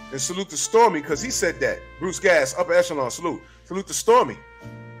 And salute to Stormy, because he said that. Bruce Gass, upper echelon, salute. Salute to Stormy.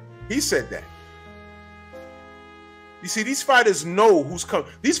 He said that. You see, these fighters know who's coming.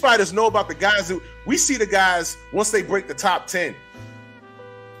 These fighters know about the guys who we see the guys once they break the top 10.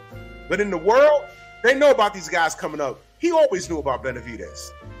 But in the world, they know about these guys coming up. He always knew about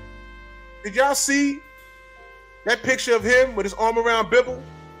Benavidez. Did y'all see that picture of him with his arm around Bibble?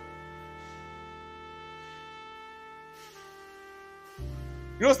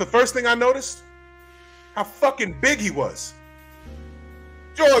 You know what's the first thing I noticed? How fucking big he was.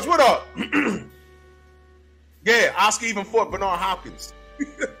 George, what up? Yeah, Oscar even fought Bernard Hopkins.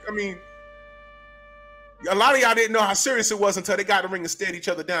 I mean, a lot of y'all didn't know how serious it was until they got in the ring and stared each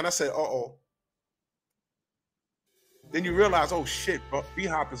other down. I said, uh-oh. Then you realize, oh shit,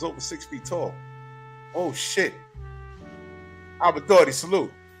 B-Hop is over 6 feet tall. Oh shit. Albert Doherty,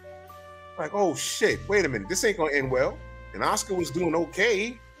 salute. Like, oh shit, wait a minute, this ain't gonna end well. And Oscar was doing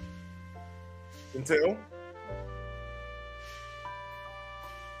okay until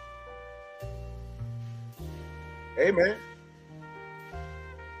hey man.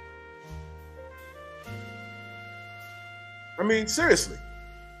 I mean, seriously.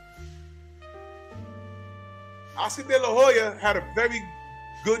 Oscar De La Hoya had a very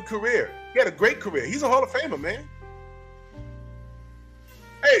good career. He had a great career. He's a Hall of Famer, man.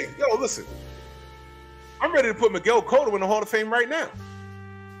 Hey, yo, listen. I'm ready to put Miguel Cotto in the Hall of Fame right now.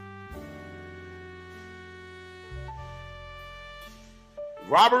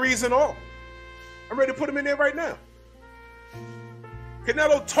 Robberies and all. I'm ready to put him in there right now.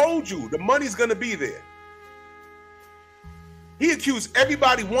 Canelo told you the money's going to be there. He accused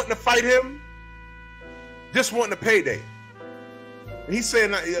everybody wanting to fight him, just wanting a payday. And he's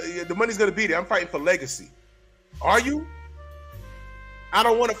saying the money's going to be there. I'm fighting for legacy. Are you? I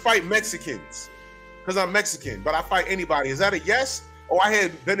don't want to fight Mexicans because I'm Mexican, but I fight anybody. Is that a yes? Oh, I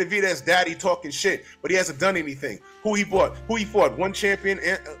had Benavidez' daddy talking shit, but he hasn't done anything. Who he fought? Who he fought? One champion,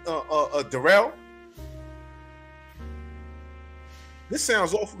 Darrell? This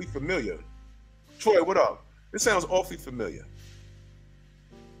sounds awfully familiar. Troy, what up? This sounds awfully familiar.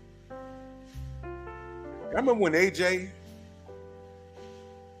 I remember when AJ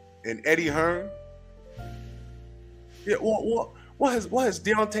and Eddie Hearn. Yeah, what has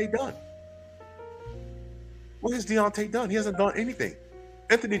Deontay done? What has Deontay done? He hasn't done anything.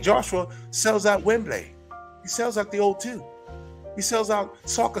 Anthony Joshua sells out Wembley. He sells out the O2. He sells out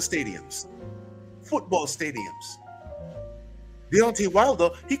soccer stadiums, football stadiums. Deontay Wilder,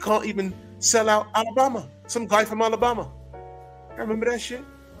 he can't even sell out Alabama. Some guy from Alabama. I remember that shit.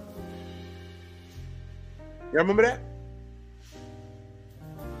 You remember that?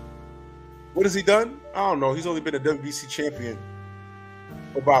 What has he done? I don't know. He's only been a WBC champion.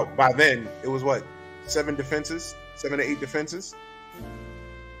 About by then, it was what? 7 defenses? 7 to 8 defenses?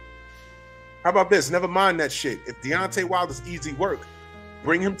 How about this? Never mind that shit. If Deontay Wilder's easy work,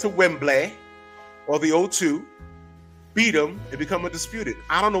 bring him to Wembley or the O2, beat him, and become undisputed.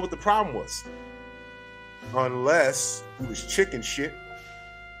 I don't know what the problem was. Unless he was chicken shit.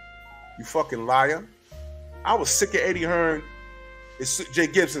 You fucking liar. I was sick of Eddie Hearn. It's Jay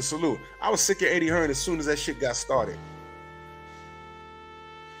Gibson, salute. I was sick of Eddie Hearn as soon as that shit got started.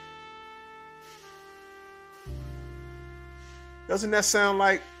 Doesn't that sound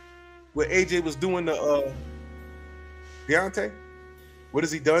like what AJ was doing to Deontay? What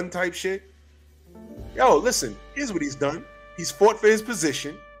has he done type shit? Yo, listen, here's what he's done. He's fought for his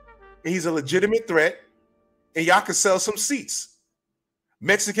position, and he's a legitimate threat, and y'all can sell some seats.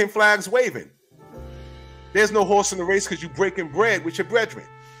 Mexican flags waving. There's no horse in the race because you breaking bread with your brethren.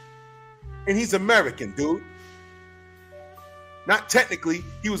 And he's American, dude. Not technically,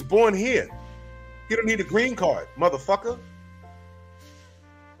 he was born here. He don't need a green card, motherfucker.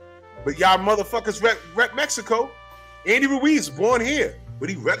 But y'all motherfuckers rep Mexico. Andy Ruiz born here, but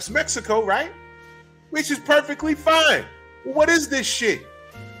he reps Mexico, right? Which is perfectly fine. Well, what is this shit?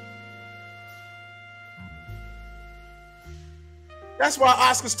 That's why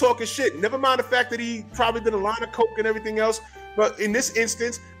Oscar's talking shit. Never mind the fact that he probably did a line of coke and everything else. But in this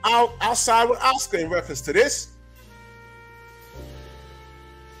instance, I'll side with Oscar in reference to this.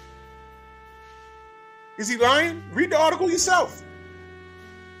 Is he lying? Read the article yourself.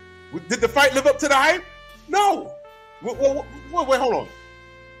 Did the fight live up to the hype? No. Wait, hold on.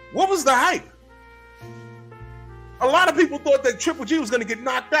 What was the hype? A lot of people thought that Triple G was going to get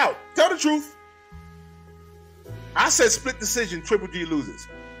knocked out. Tell the truth. I said split decision, Triple G loses.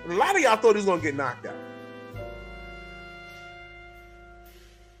 And a lot of y'all thought he was going to get knocked out.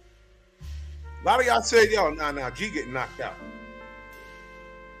 A lot of y'all said, yo, nah, G getting knocked out.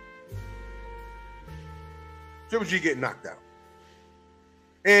 Triple G getting knocked out.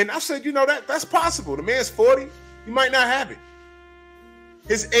 And I said, you know, that's possible. The man's 40. He might not have it.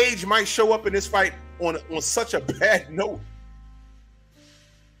 His age might show up in this fight on such a bad note.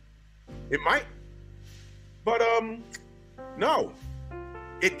 It might. But no.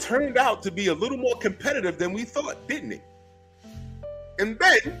 It turned out to be a little more competitive than we thought, didn't it? And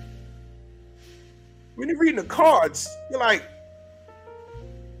then, when you're reading the cards, you're like,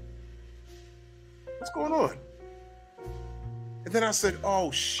 what's going on? And then I said,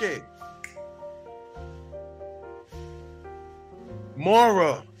 oh, shit.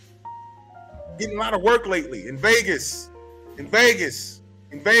 Mora getting a lot of work lately in Vegas.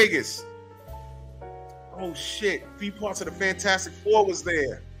 Oh, shit. 3 parts of the Fantastic Four was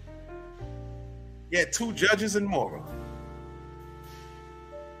there. Yeah, 2 judges and Mora.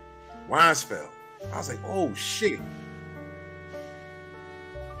 Weinsfeld. I was like, oh, shit.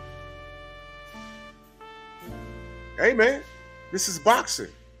 Hey, man. This is boxing.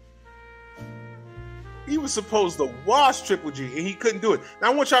 He was supposed to wash Triple G, and he couldn't do it.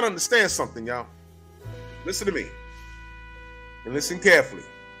 Now, I want y'all to understand something, y'all. Listen to me. And listen carefully.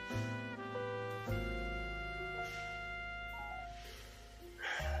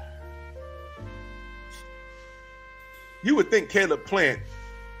 You would think Caleb Plant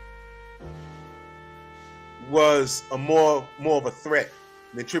was a more of a threat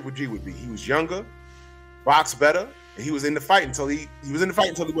than Triple G would be. He was younger, boxed better, and he was in the fight until he was in the fight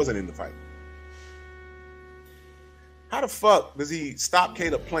until he wasn't in the fight. How the fuck does he stop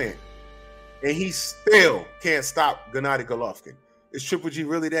Caleb Plant and he still can't stop Gennady Golovkin? Is Triple G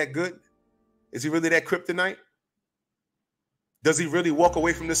really that good? Is he really that kryptonite? Does he really walk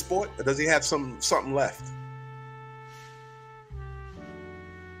away from this sport, or does he have something left?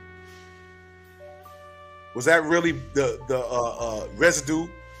 Was that really the residue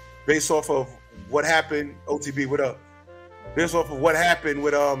based off of what happened? OTB, what up? Based off of what happened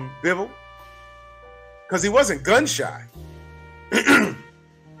with Bivol? Because he wasn't gun shy.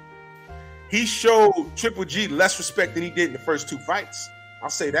 He showed Triple G less respect than he did in the first 2 fights. I'll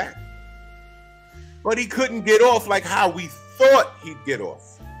say that. But he couldn't get off like how we thought he'd get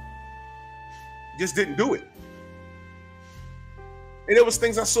off. He just didn't do it. And there was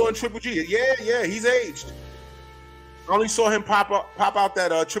things I saw in Triple G. Yeah, he's aged. I only saw him pop out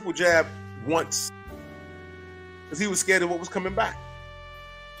that triple jab once. Because he was scared of what was coming back.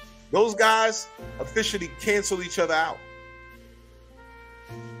 Those guys officially cancel each other out.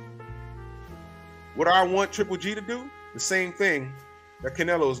 What I want Triple G to do? The same thing that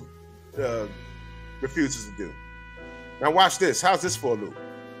Canelo refuses to do. Now watch this. How's this for a loop?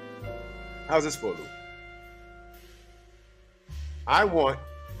 I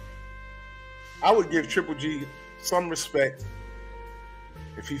would give Triple G some respect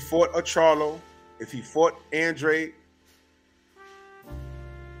if he fought a Charlo, if he fought Andre.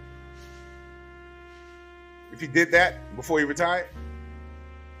 If he did that before he retired.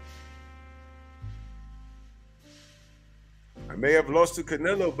 I may have lost to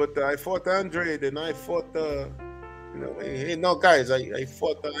Canelo, but I fought Andre, then I fought I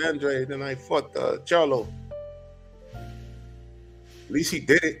fought Andre, then I fought Charlo. At least he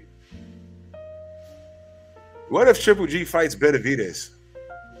did it. What if Triple G fights Benavidez?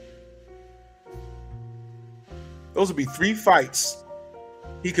 Those would be 3 fights.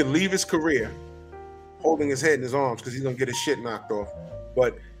 He could leave his career holding his head in his arms because he's gonna get his shit knocked off.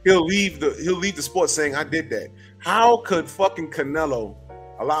 But he'll leave the sport saying, I did that. How could fucking Canelo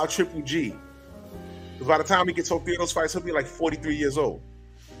allow Triple G? Because by the time he gets all 3 of those fights, he'll be like 43 years old.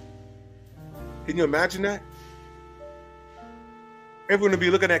 Can you imagine that? everyone will be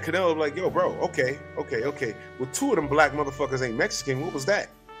looking at Canelo like, yo, bro, okay. Well, 2 of them black motherfuckers ain't Mexican. What was that?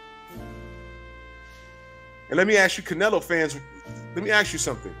 And let me ask you, Canelo fans, let me ask you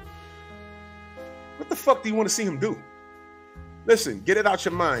something. What the fuck do you want to see him do? Listen, get it out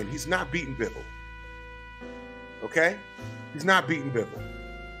your mind. He's not beating Bivol. Okay? He's not beating Bivol.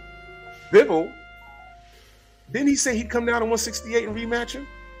 Bivol, didn't he say he'd come down to 168 and rematch him?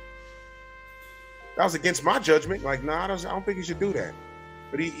 That was against my judgment. Like, nah, I don't think he should do that.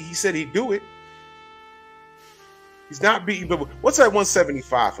 But he said he'd do it. He's not beating Bivol. What's that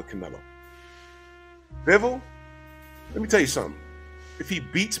 175 for Canelo? Bivol, let me tell you something. If he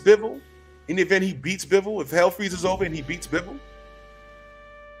beats Bivol, in the event he beats Bivol, if hell freezes over and he beats Bivol,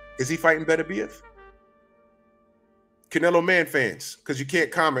 is he fighting Beterbiev? Canelo Man fans, because you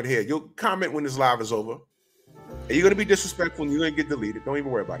can't comment here. You'll comment when this live is over. And you're going to be disrespectful and you're going to get deleted. Don't even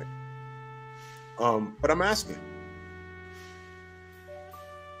worry about it. But I'm asking.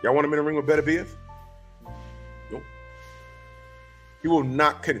 Y'all want him in the ring with Beterbiev? Nope. He will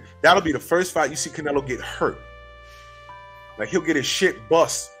not. That'll be the first fight you see Canelo get hurt. Like, he'll get his shit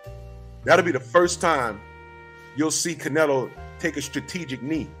bust. That'll be the first time you'll see Canelo take a strategic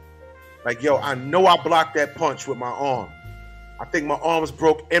knee. Like, yo, I know I blocked that punch with my arm. I think my arm is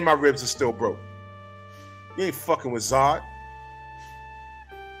broke and my ribs are still broke. You ain't fucking with Zod.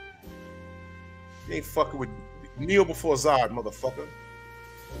 You ain't fucking with kneel before Zod, motherfucker.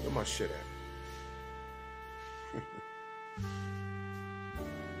 Where my shit at?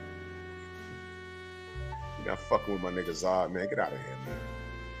 You're not fucking with my nigga Zod, man. Get out of here, man.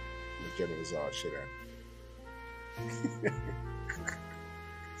 The General Zod shit at.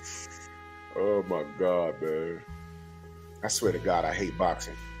 Oh my God, man. I swear to God, I hate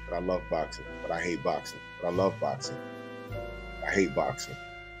boxing, but I love boxing. But I hate boxing, but I love boxing. I hate boxing,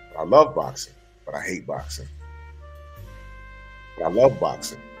 but I love boxing. But I hate boxing. But I love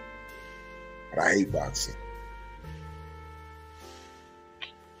boxing. But I hate boxing.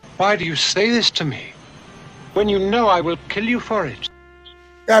 Why do you say this to me when you know I will kill you for it?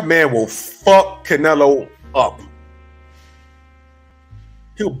 That man will fuck Canelo up.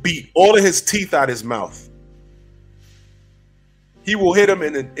 He'll beat all of his teeth out his mouth. He will hit him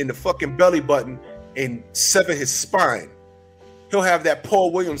in the fucking belly button and sever his spine. He'll have that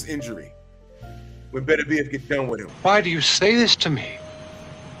Paul Williams injury when Beterbiev get done with him. Why do you say this to me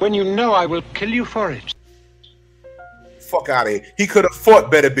when you know I will kill you for it? Fuck out of here. He could have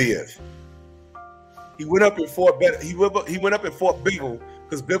fought Beterbiev. He went up and fought he went up and fought Bivol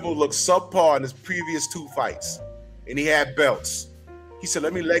because Bivol looked subpar in his previous 2 fights, and he had belts. He said,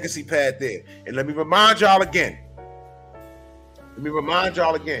 "Let me legacy pad there, and let me remind y'all again. Let me remind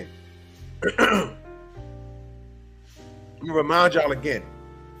y'all again. Let me remind y'all again.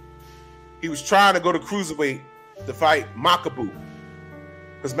 He was trying to go to cruiserweight to fight Makabu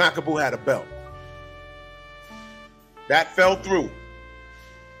because Makabu had a belt. That fell through.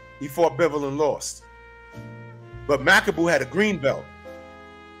 He fought Bivol and lost. But Makabu had a green belt.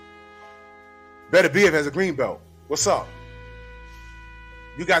 Beterbiev has a green belt. What's up?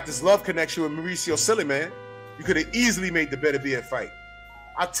 You got this love connection with Mauricio Silly, man. You could have easily made the Beterbiev fight.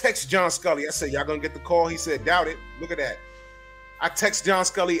 I text John Scully. I said, y'all gonna get the call? He said, doubt it. Look at that. I text John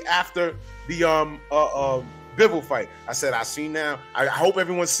Scully after the Bivol fight. I said, I see now. I hope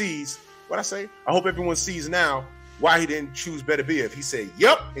everyone sees. What I say? I hope everyone sees now why he didn't choose Beterbiev. He said,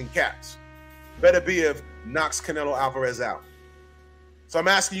 yup, in caps. Beterbiev knocks Canelo Alvarez out. So I'm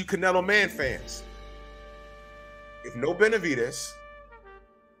asking you Canelo Man fans, if no Benavidez,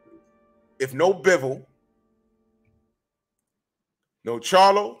 if no Bivol, no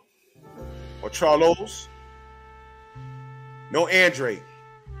Charlo or Charlos, no Andre,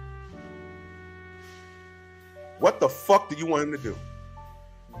 what the fuck do you want him to do?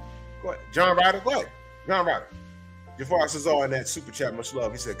 Go ahead. John Ryder, go ahead. John Ryder. Jafar Cesar in that super chat, much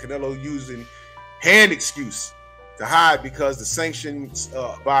love. He said Canelo using hand excuse to hide because the sanctions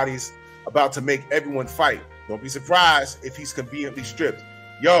bodies about to make everyone fight. Don't be surprised if he's conveniently stripped.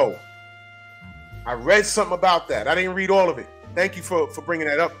 Yo, I read something about that. I didn't read all of it. Thank you for bringing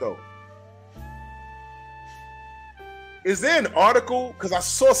that up, though. Is there an article? Because I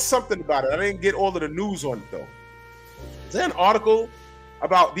saw something about it. I didn't get all of the news on it, though. Is there an article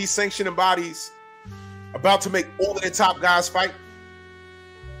about these sanctioning bodies about to make all of their top guys fight?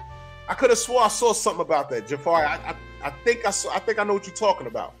 I could have swore I saw something about that, Jafar. I think I know what you're talking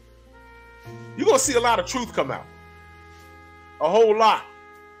about. You're gonna see a lot of truth come out. A whole lot.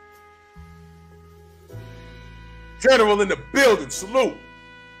 General in the building, salute.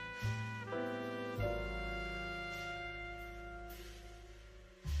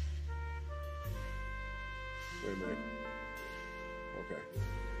 Wait a minute. Okay.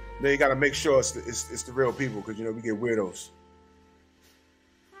 Then you got to make sure it's the real people, because you know we get weirdos.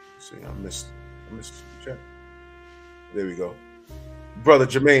 Let's see, I missed check. There we go. Brother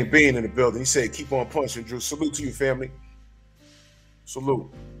Jermaine Bean in the building. He said, "Keep on punching, Drew." Salute to you, family. Salute,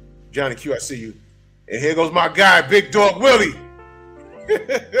 Johnny Q. I see you. And here goes my guy, Big Dog Willie.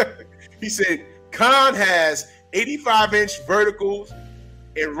 He said, "Khan has 85-inch verticals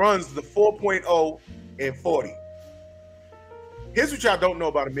and runs the 4.0 and 40." Here's what y'all don't know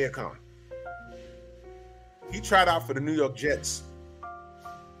about Amir Khan. He tried out for the New York Jets.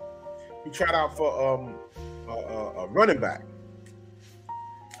 He tried out for a running back.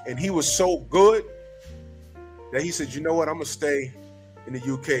 And he was so good that he said, "You know what? I'm going to stay in the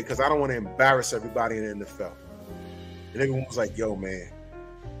UK because I don't want to embarrass everybody in the NFL." And everyone was like, "Yo, man,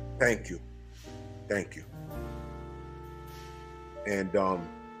 thank you. Thank you." And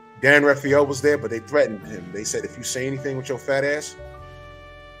Dan Raphael was there, but they threatened him. They said, "If you say anything with your fat ass,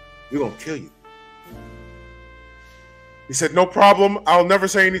 we're going to kill you." He said, "No problem. I'll never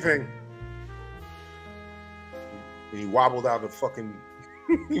say anything." And he wobbled out the fucking,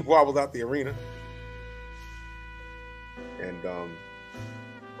 he wobbled out the arena. And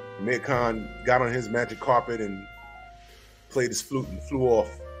Amir Khan got on his magic carpet and played his flute and flew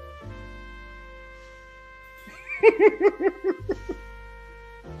off.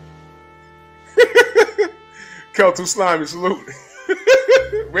 Kel Too Slimy, salute.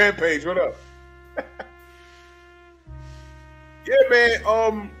 Rampage, what up? Yeah,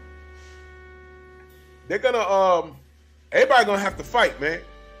 man. They're gonna everybody gonna have to fight, man.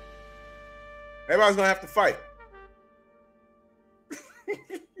 Everybody's gonna have to fight.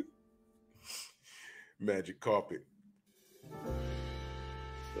 Magic carpet.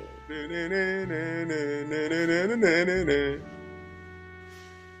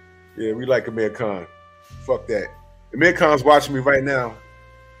 Yeah, we like Amir Khan. Fuck that. Amir Khan's watching me right now,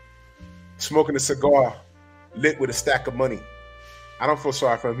 smoking a cigar, lit with a stack of money. I don't feel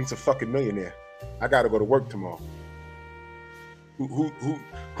sorry for him. He's a fucking millionaire. I gotta go to work tomorrow.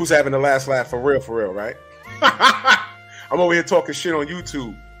 Who's having the last laugh for real, right? I'm over here talking shit on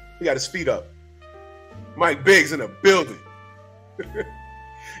YouTube. He got his feet up. Mike Biggs in the building.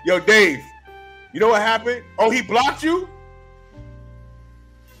 Yo, Dave, you know what happened? Oh, he blocked you?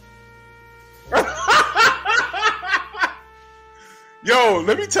 Yo,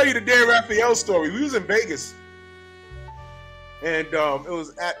 let me tell you the Dan Raphael story. We was in Vegas, and it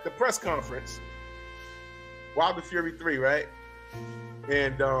was at the press conference, Wilder Fury 3, right?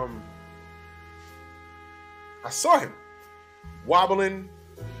 And I saw him wobbling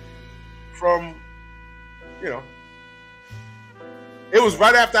from, you know, it was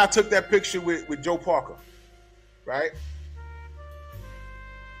right after I took that picture with Joe Parker, right?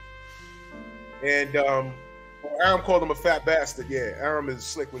 And Aram called him a fat bastard. Yeah, Aram is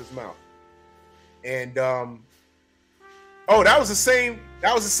slick with his mouth. And oh, that was the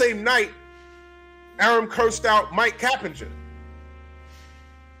same night Aram cursed out Mike Cappinger.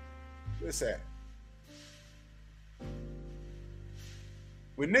 What's that?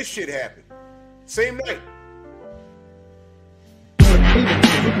 When this shit happened, same night.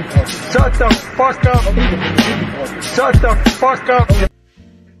 Shut the fuck up. Shut the fuck up.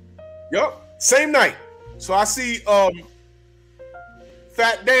 Yup, same night. So I see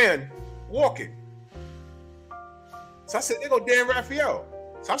Fat Dan walking. So I said, there go Dan Raphael.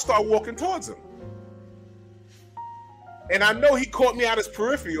 So I start walking towards him. And I know he caught me out his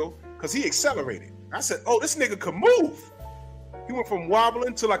peripheral because he accelerated. I said, oh, this nigga can move. He went from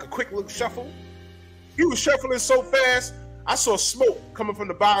wobbling to like a quick little shuffle. He was shuffling so fast, I saw smoke coming from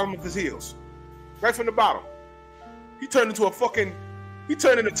the bottom of his heels. Right from the bottom. He turned into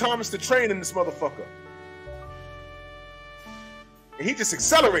Thomas the Train in this motherfucker. And he just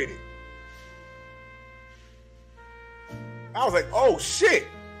accelerated. I was like, oh shit.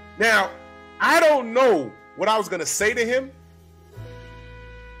 Now, I don't know what I was gonna say to him,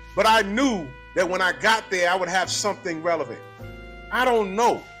 but I knew that when I got there, I would have something relevant. I don't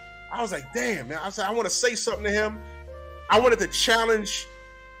know. I was like, damn, man. I said, I want to say something to him. I wanted to challenge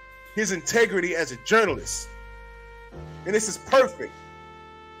his integrity as a journalist. And this is perfect.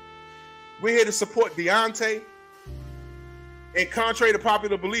 We're here to support Deontay. And contrary to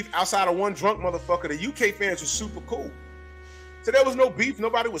popular belief, outside of one drunk motherfucker, the UK fans were super cool. So there was no beef.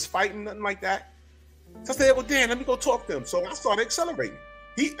 Nobody was fighting, nothing like that. So I said, well, damn, let me go talk to him. So I started accelerating.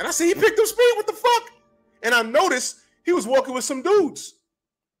 And I said, he picked up speed. What the fuck? And I noticed he was walking with some dudes.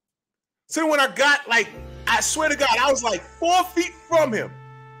 So when I got I swear to God, I was like 4 feet from him.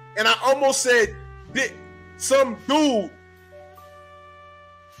 And I almost said, some dude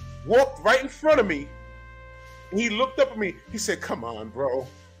walked right in front of me And he looked up at me. He said, "Come on, bro."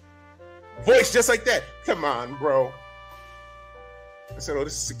 Voice just like that. "Come on, bro." I said, "Oh,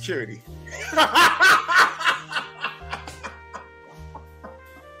 this is security."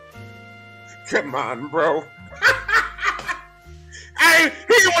 "Come on, bro." He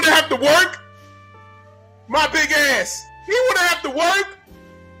didn't want to have to work. My big ass. He didn't want to have to work.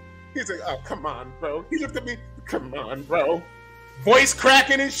 He's like, "Oh, come on, bro." He looked at me. "Come on, bro." Voice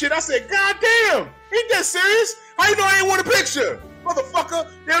cracking and shit. I said, "God damn, ain't that serious? How you know I ain't want a picture? Motherfucker,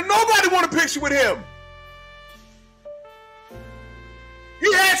 there's nobody want a picture with him."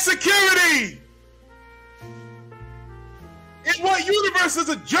 He had security. In what universe does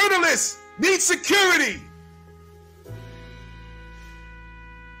a journalist need security?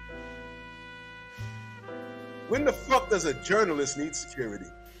 When the fuck does a journalist need security?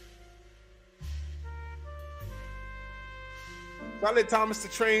 So I let Thomas the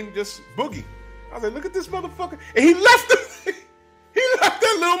Train just boogie. I was like, "Look at this motherfucker." And he left the, he left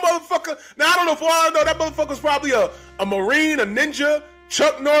that little motherfucker. Now, I don't know if I know that motherfucker's probably a Marine, a ninja,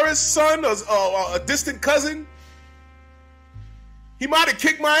 Chuck Norris' son, or a distant cousin. He might have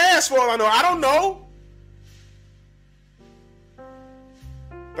kicked my ass for all I know. I don't know.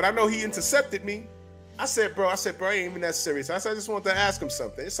 But I know he intercepted me. I said, bro, I ain't even that serious. I said, I just wanted to ask him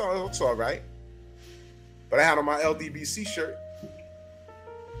something. It's all right. But I had on my LDBC shirt.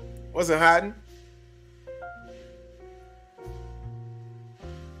 Wasn't hiding.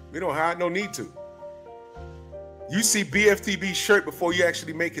 We don't hide, no need to. You see BFTB's shirt before you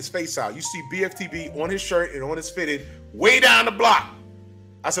actually make his face out. You see BFTB on his shirt and on his fitted way down the block.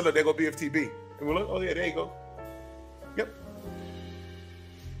 I said, "Look, there go BFTB." And we look, "Oh yeah, there you go." Yep.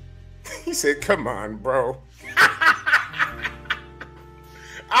 He said, "Come on, bro."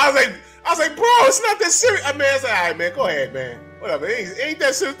 I was like, "Bro, it's not that serious." I mean, I was like, "All right, man, go ahead, man. Whatever. It ain't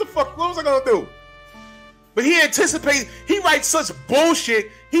that serious. What the fuck? What was I gonna do?" But he anticipates, he writes such bullshit,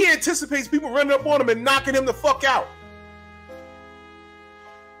 he anticipates people running up on him and knocking him the fuck out.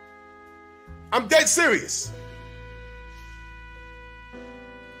 I'm dead serious.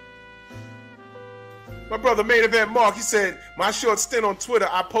 My brother Main Event Mark, he said, "My short stint on Twitter,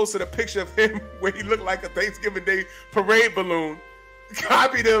 I posted a picture of him where he looked like a Thanksgiving Day parade balloon.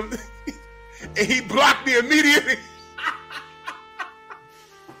 Copied him, and he blocked me immediately."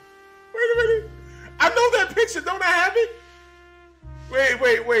 Wait a minute. I know that picture. Don't I have it?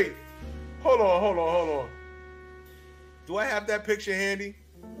 Wait. Hold on. Do I have that picture handy?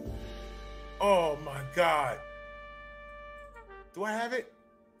 Oh, my God. Do I have it?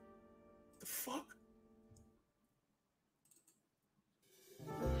 The fuck?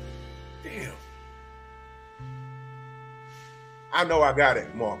 Damn. I know I got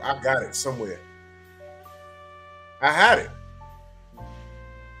it, Mark. I got it somewhere. I had it.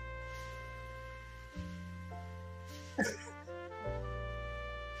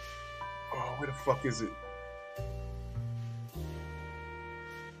 Oh, where the fuck is it?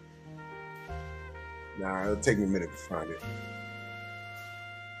 Nah, it'll take me a minute to find it.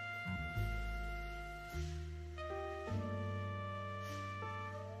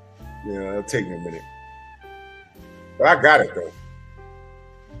 Yeah, it'll take me a minute. But I got it, though.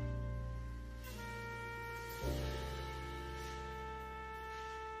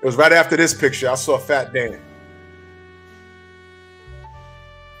 It was right after this picture. I saw Fat Dan.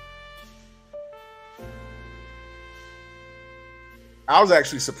 I was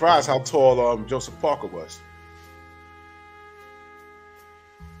actually surprised how tall Joseph Parker was.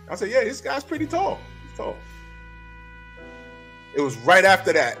 I said, "Yeah, this guy's pretty tall. He's tall." It was right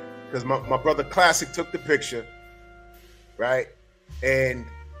after that, because my brother Classic took the picture, right? And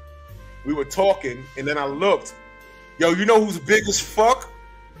we were talking, and then I looked. Yo, you know who's big as fuck?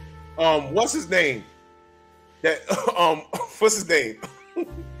 What's his name? What's his name?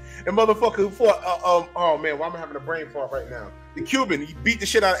 And motherfucker who fought, oh man, why am I having a brain fart right now? The Cuban, he beat the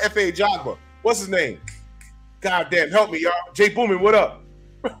shit out of F.A. Jogba. What's his name? God damn, help me, y'all. Jay Boomin, what up?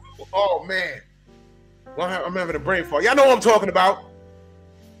 Oh man. Well, I'm having a brain fart. Y'all know what I'm talking about.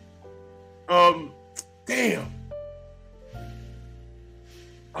 Damn.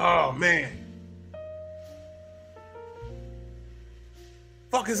 Oh man.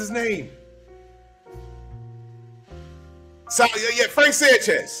 Fuck is his name? So, yeah, Frank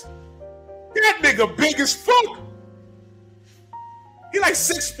Sanchez. That nigga big as fuck. He like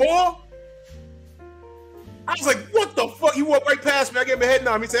 6'4". I was like, what the fuck? He walked right past me. I gave him a head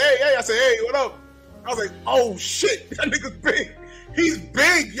nod. He said, hey. I said, hey, what up? I was like, oh shit, that nigga's big. He's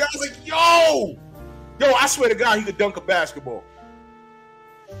big. Yeah, I was like, yo, I swear to God, he could dunk a basketball.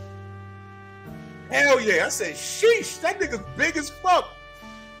 Hell yeah. I said, sheesh, that nigga's big as fuck.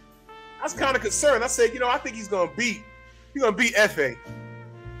 I was kind of concerned. I said, you know, I think he's gonna beat FA,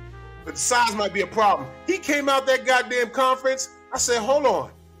 but the size might be a problem. He came out that goddamn conference. I said, hold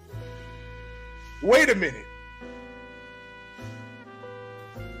on, wait a minute.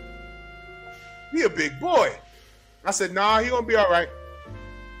 He a big boy. I said, nah, he gonna be all right.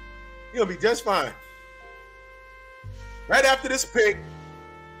 He gonna be just fine. Right after this pick,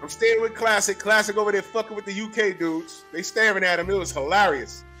 I'm staying with Classic. Classic over there fucking with the UK dudes. They staring at him. It was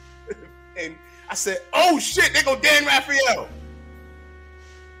hilarious. And I said, oh shit, they go Dan Raphael.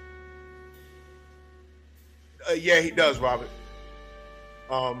 Yeah, he does, Robert.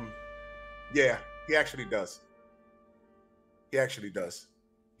 Yeah, he actually does. He actually does.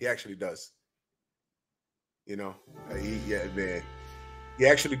 He actually does. You know, yeah, man. He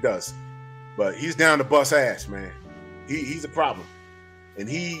actually does. But he's down to bust ass, man. He's a problem. And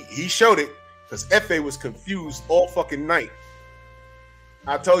he showed it because FA was confused all fucking night.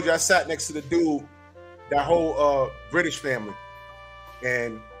 I told you I sat next to the dude, that whole British family.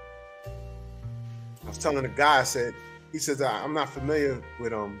 And I was telling the guy, he says, I'm not familiar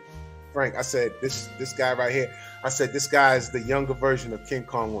with Frank. I said, this guy right here. I said, this guy is the younger version of King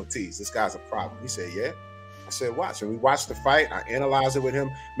Kong Ortiz. This guy's a problem. He said, yeah. I said, watch. And we watched the fight. I analyzed it with him.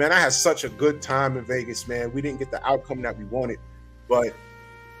 Man, I had such a good time in Vegas, man. We didn't get the outcome that we wanted, but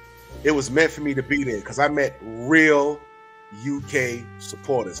it was meant for me to be there because I met real UK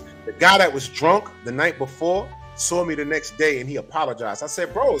supporters. The guy that was drunk the night before saw me the next day and he apologized. I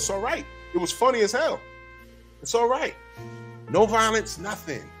said, bro, it's all right. It was funny as hell. It's all right. No violence,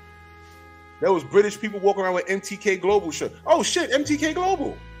 nothing. There was British people walking around with MTK Global shirts. Oh shit, MTK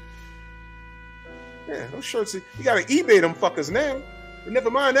Global. Yeah, those shirts, you gotta eBay them fuckers now. But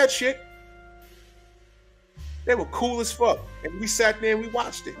never mind that shit. They were cool as fuck. And we sat there and we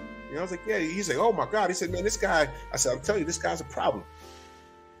watched it. And I was like, yeah, he's like, oh my God. He said, man, this guy, I said, I'm telling you, this guy's a problem.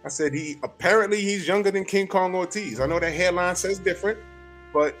 I said, apparently he's younger than King Kong Ortiz. I know that hairline says different,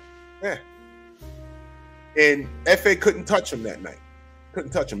 but yeah. And FA couldn't touch him that night.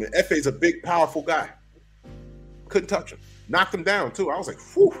 Couldn't touch him. And FA's a big, powerful guy. Couldn't touch him. Knocked him down too. I was like,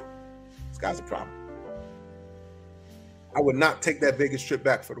 whew, this guy's a problem. I would not take that Vegas trip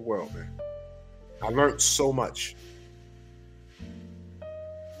back for the world, man. I learned so much.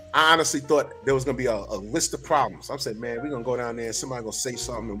 I honestly thought there was going to be a list of problems. I said, man, we're going to go down there and somebody going to say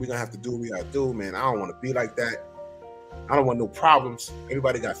something and we're going to have to do what we got to do, man. I don't want to be like that. I don't want no problems.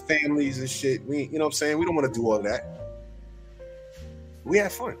 Everybody got families and shit. You know what I'm saying? We don't want to do all that. We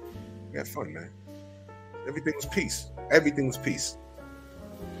had fun. We had fun, man. Everything was peace. Everything was peace.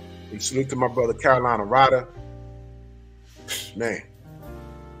 And salute to my brother Carolina Ryder. Man,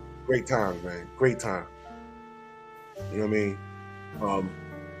 great times, man. Great time. You know what I mean?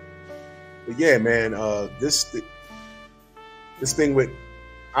 But yeah, man, this thing with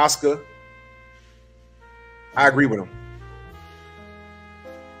Oscar, I agree with him.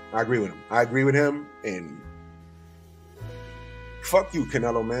 I agree with him, and fuck you,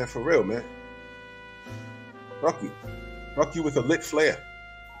 Canelo, man, for real, man. Fuck you. Fuck you with a lit flare.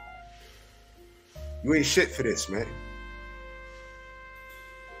 You ain't shit for this, man.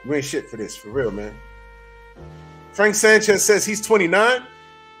 You ain't shit for this, for real, man. Frank Sanchez says he's 29.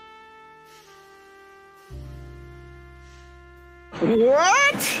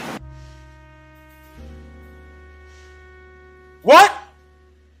 What? What?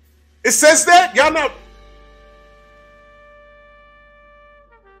 It says that? Y'all know.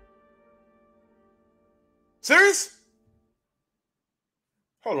 Serious?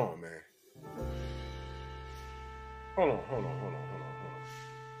 Hold on, man. Hold on.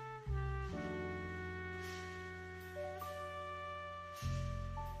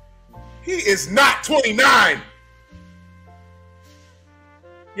 He is not 29.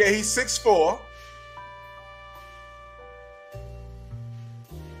 Yeah, he's 6'4".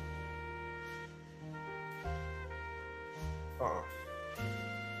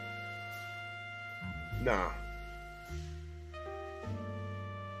 Nah.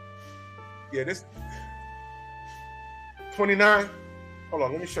 Yeah, this 29. Hold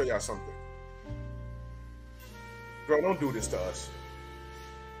on, let me show y'all something. Bro, don't do this to us.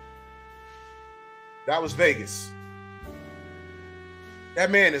 That was Vegas.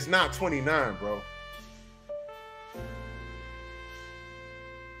 That man is not 29, bro.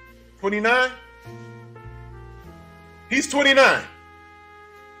 29? He's 29.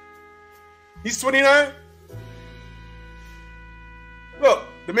 He's 29? Look,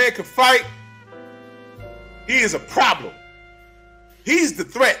 the man can fight. He is a problem. He's the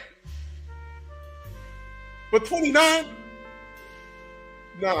threat. But 29?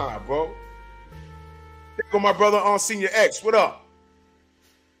 Nah, bro. There go my brother on Senior X. What up?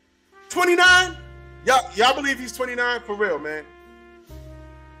 29? Y'all believe he's 29? For real, man.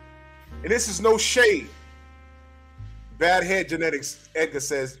 And this is no shade. Bad head genetics, Edgar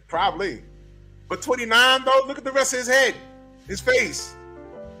says, probably. But 29, though, look at the rest of his head, his face.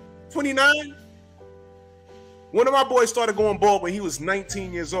 29? One of my boys started going bald when he was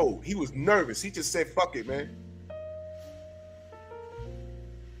 19 years old. He was nervous. He just said, fuck it, man.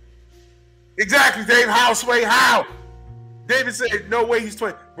 Exactly, Dave. How, Sway? How? David said, no way he's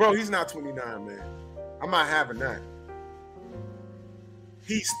 20. Bro, he's not 29, man. I'm not having that.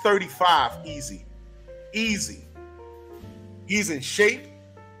 He's 35, easy. Easy. He's in shape.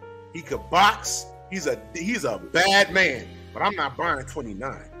 He could box. He's a bad man. But I'm not buying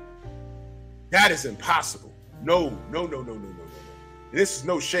 29. That is impossible. No. This is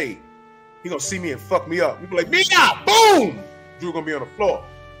no shade. He gonna see me and fuck me up. He be like, Mia! Boom! Drew gonna be on the floor.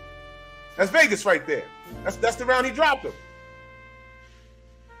 That's Vegas right there. That's the round he dropped him.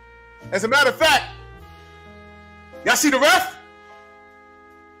 As a matter of fact, y'all see the ref?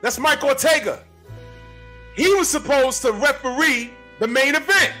 That's Mike Ortega. He was supposed to referee the main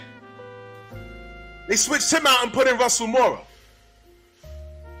event. They switched him out and put in Russell Mora.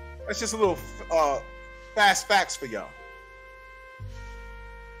 That's just a little fast facts for y'all.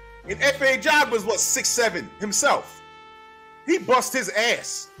 And F.A. Jog was, what, 6'7" himself. He bust his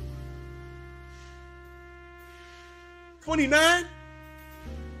ass. 29?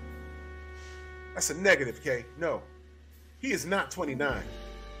 That's a negative, K. No. He is not 29.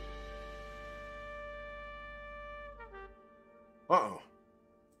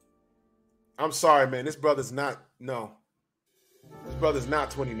 I'm sorry, man. This brother's not, no. This brother's not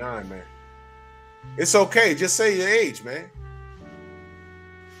 29, man. It's okay. Just say your age, man.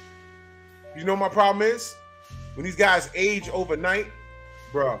 You know what my problem is? When these guys age overnight,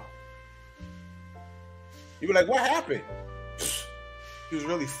 bro. You be like, what happened? He was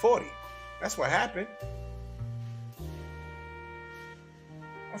really 40. That's what happened.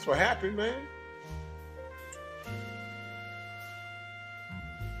 That's what happened, man.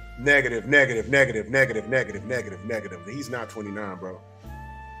 Negative. He's not 29, bro.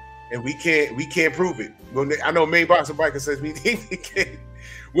 And we can't prove it. I know Main Boxer Biker says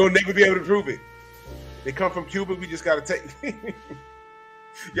we'll never be able to prove it. They come from Cuba, we just gotta take.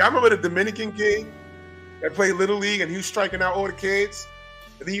 Y'all remember the Dominican kid that played Little League and he was striking out all the kids?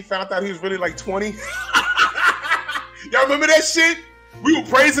 And then he found out he was really like 20. Y'all remember that shit? We were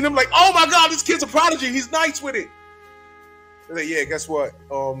praising him like, oh my God, this kid's a prodigy. He's nice with it. They're like, yeah, guess what?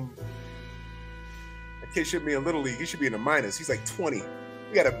 That kid should be in Little League. He should be in the minors. He's like 20.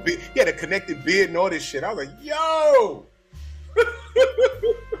 He had a connected beard and all this shit. I was like, yo.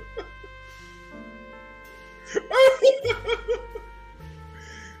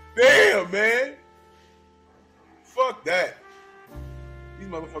 Damn, man. Fuck that. These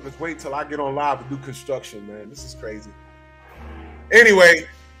motherfuckers wait till I get on live to do construction, man. This is crazy. Anyway,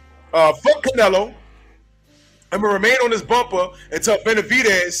 fuck Canelo. I'm gonna remain on this bumper until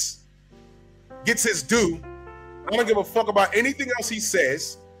Benavidez gets his due. I don't give a fuck about anything else he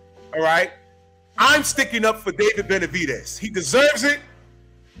says. All right? I'm sticking up for David Benavidez. He deserves it.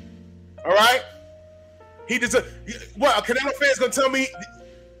 All right? He deserves. What? A Canelo fan's gonna tell me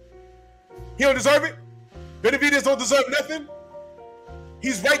he don't deserve it? Benavidez don't deserve nothing?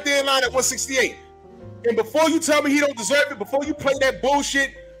 He's right there in line at 168. And before you tell me he don't deserve it, before you play that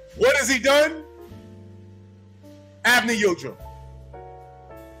bullshit, what has he done? Abner Yildirim.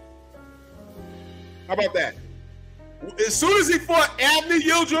 How about that? As soon as he fought Abner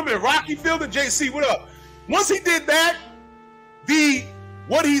Yildirim and Rocky Field and JC, what up? Once he did that,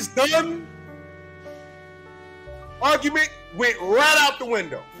 what he's done argument went right out the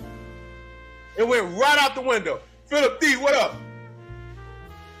window. It went right out the window. Philip D, what up?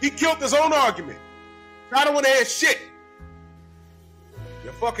 He killed his own argument. I don't want to hear shit.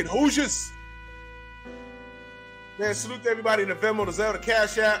 You fucking Hoosiers. Man, salute to everybody in the Venmo, the Zelda,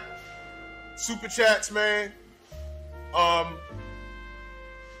 Cash App, Super Chats, man.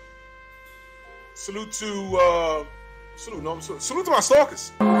 Salute to salute to my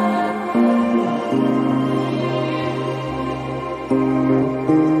stalkers.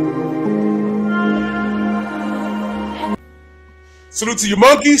 Salute to you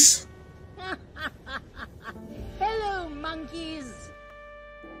monkeys. Hello, monkeys.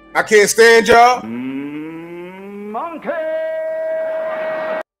 I can't stand y'all. Monkey!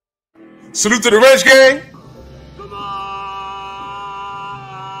 Salute to the Reg Gang. Come on!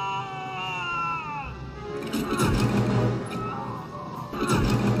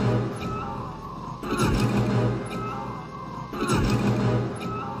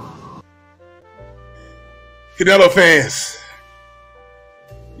 Canelo fans.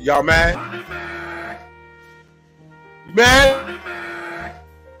 Y'all mad? Mad?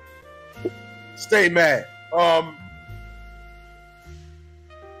 Stay mad. Y'all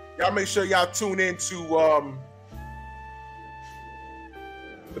make sure y'all tune in to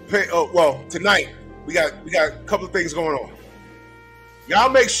tonight we got a couple of things going on. Y'all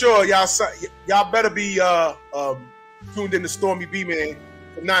make sure y'all better be tuned in to Stormy B-Man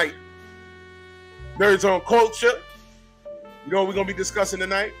tonight. Nerds on Culture. You know what we're gonna be discussing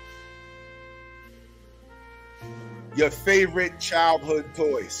tonight? Your favorite childhood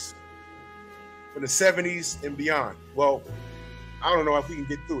toys from the 70s and beyond. Well, I don't know if we can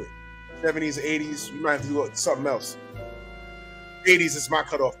get through it. 70s, 80s, we might have to do something else. 80s is my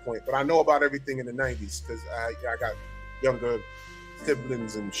cutoff point, but I know about everything in the 90s because I got younger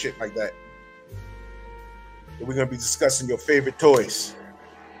siblings and shit like that. And we're going to be discussing your favorite toys.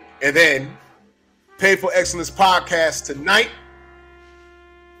 And then, Pay for Excellence podcast tonight.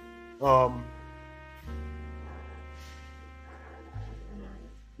 We're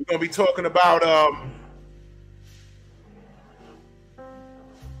going to be talking about...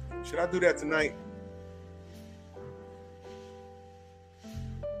 should I do that tonight?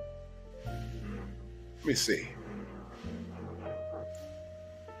 Let me see.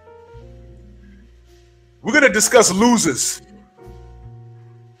 We're going to discuss losers.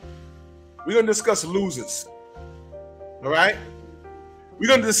 We're going to discuss losers. All right? We're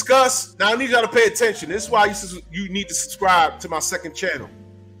going to discuss... Now, I need y'all to pay attention. This is why you need to subscribe to my second channel.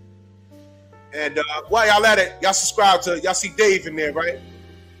 And while y'all at it, y'all subscribe to... Y'all see Dave in there, right?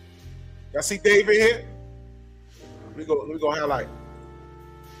 Y'all see Dave in here? Let me go highlight.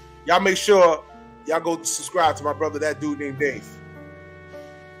 Y'all make sure y'all go subscribe to my brother, that dude named Dave.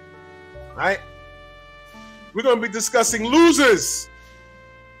 All right? We're going to be discussing losers.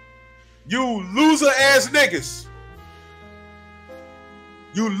 You loser-ass niggas.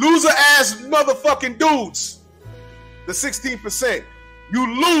 You loser-ass motherfucking dudes. The 16%.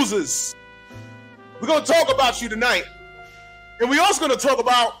 You losers. We're going to talk about you tonight. And we're also going to talk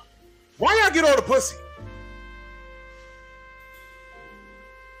about why y'all get all the pussy.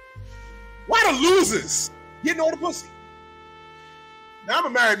 Why the losers getting all the pussy? Now, I'm a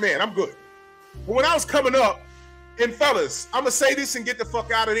married man. I'm good. But when I was coming up, and fellas, I'm going to say this and get the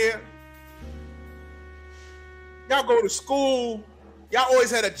fuck out of there. Y'all go to school. Y'all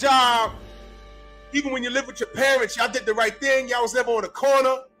always had a job. Even when you lived with your parents, y'all did the right thing. Y'all was never on the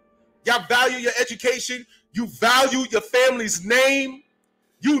corner. Y'all value your education. You value your family's name.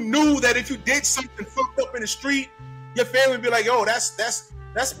 You knew that if you did something fucked up in the street, your family would be like, "Yo, that's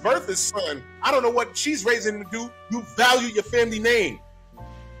Bertha's son. I don't know what she's raising him to do." You value your family name.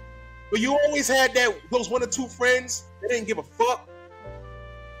 But you always had those one or two friends that didn't give a fuck.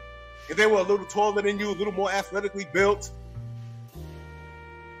 And they were a little taller than you, a little more athletically built.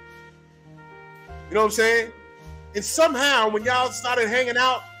 You know what I'm saying? And somehow, when y'all started hanging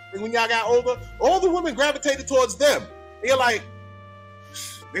out and when y'all got older, all the women gravitated towards them. And you're like,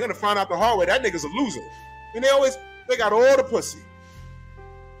 they're going to find out the hard way. That nigga's a loser. And they got all the pussy.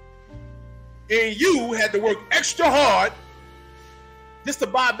 And you had to work extra hard just to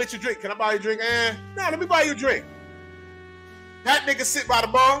buy a bitch a drink. Can I buy you a drink? No, let me buy you a drink. That nigga sit by the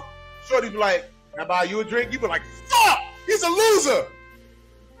bar. Shorty be like, "Can I buy you a drink?" You be like, "Fuck! He's a loser.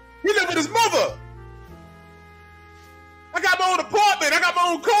 He live with his mother. I got my own apartment. I got my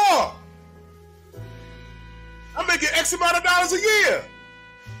own car. I'm making X amount of dollars a year.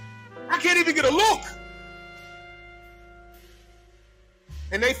 I can't even get a look."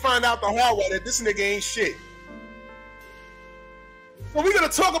 And they find out the hard way that this nigga ain't shit. So we're going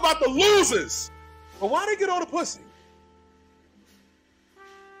to talk about the losers. But why they get all the pussy?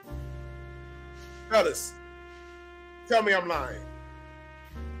 Fellas, tell me I'm lying.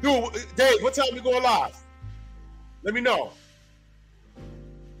 Dude, Dave, what time we going live? Let me know.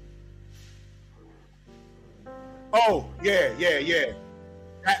 Oh, yeah.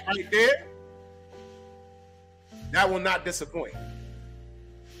 That right there, that will not disappoint.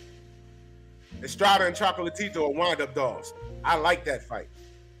 Estrada and Chocolatito are wind-up dolls. I like that fight.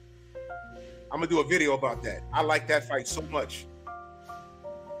 I'm going to do a video about that. I like that fight so much.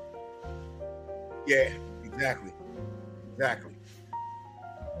 Yeah, exactly.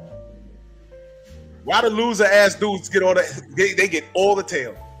 Why the loser-ass dudes get all the... They get all the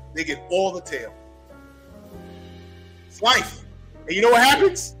tail. They get all the tail. It's life. And you know what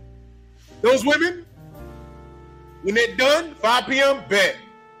happens? Those women, when they're done, 5 p.m., bet.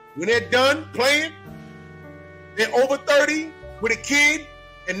 When they're done playing, they're over 30 with a kid,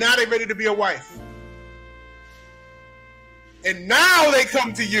 and now they're ready to be a wife. And now they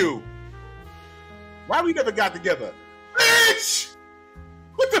come to you. Why we never got together? Bitch!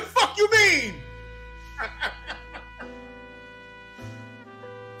 What the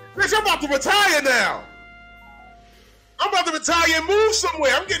I'm about to retire now. I'm about to retire and move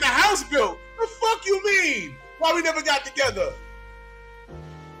somewhere. I'm getting a house built. The fuck you mean? Why we never got together?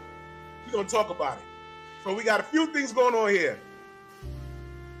 We're gonna talk about it. So we got a few things going on here.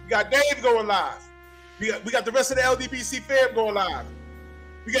 We got Dave going live. We got the rest of the LDBC fam going live.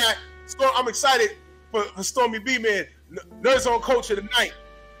 We got I'm excited for Stormy B, man. Nerds on Culture tonight.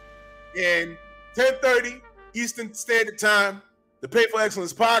 And 10:30 Eastern Standard Time, the Pay for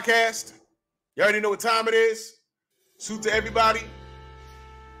Excellence podcast. You already know what time it is. Salute to everybody.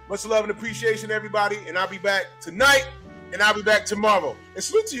 Much love and appreciation, everybody. And I'll be back tonight, and I'll be back tomorrow. And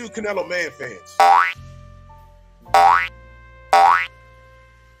salute to you, Canelo Man fans.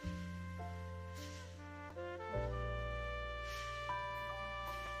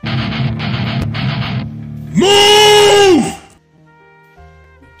 Move!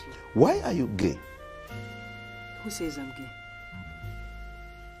 Why are you gay? Who says I'm gay?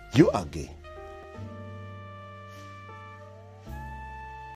 You are gay.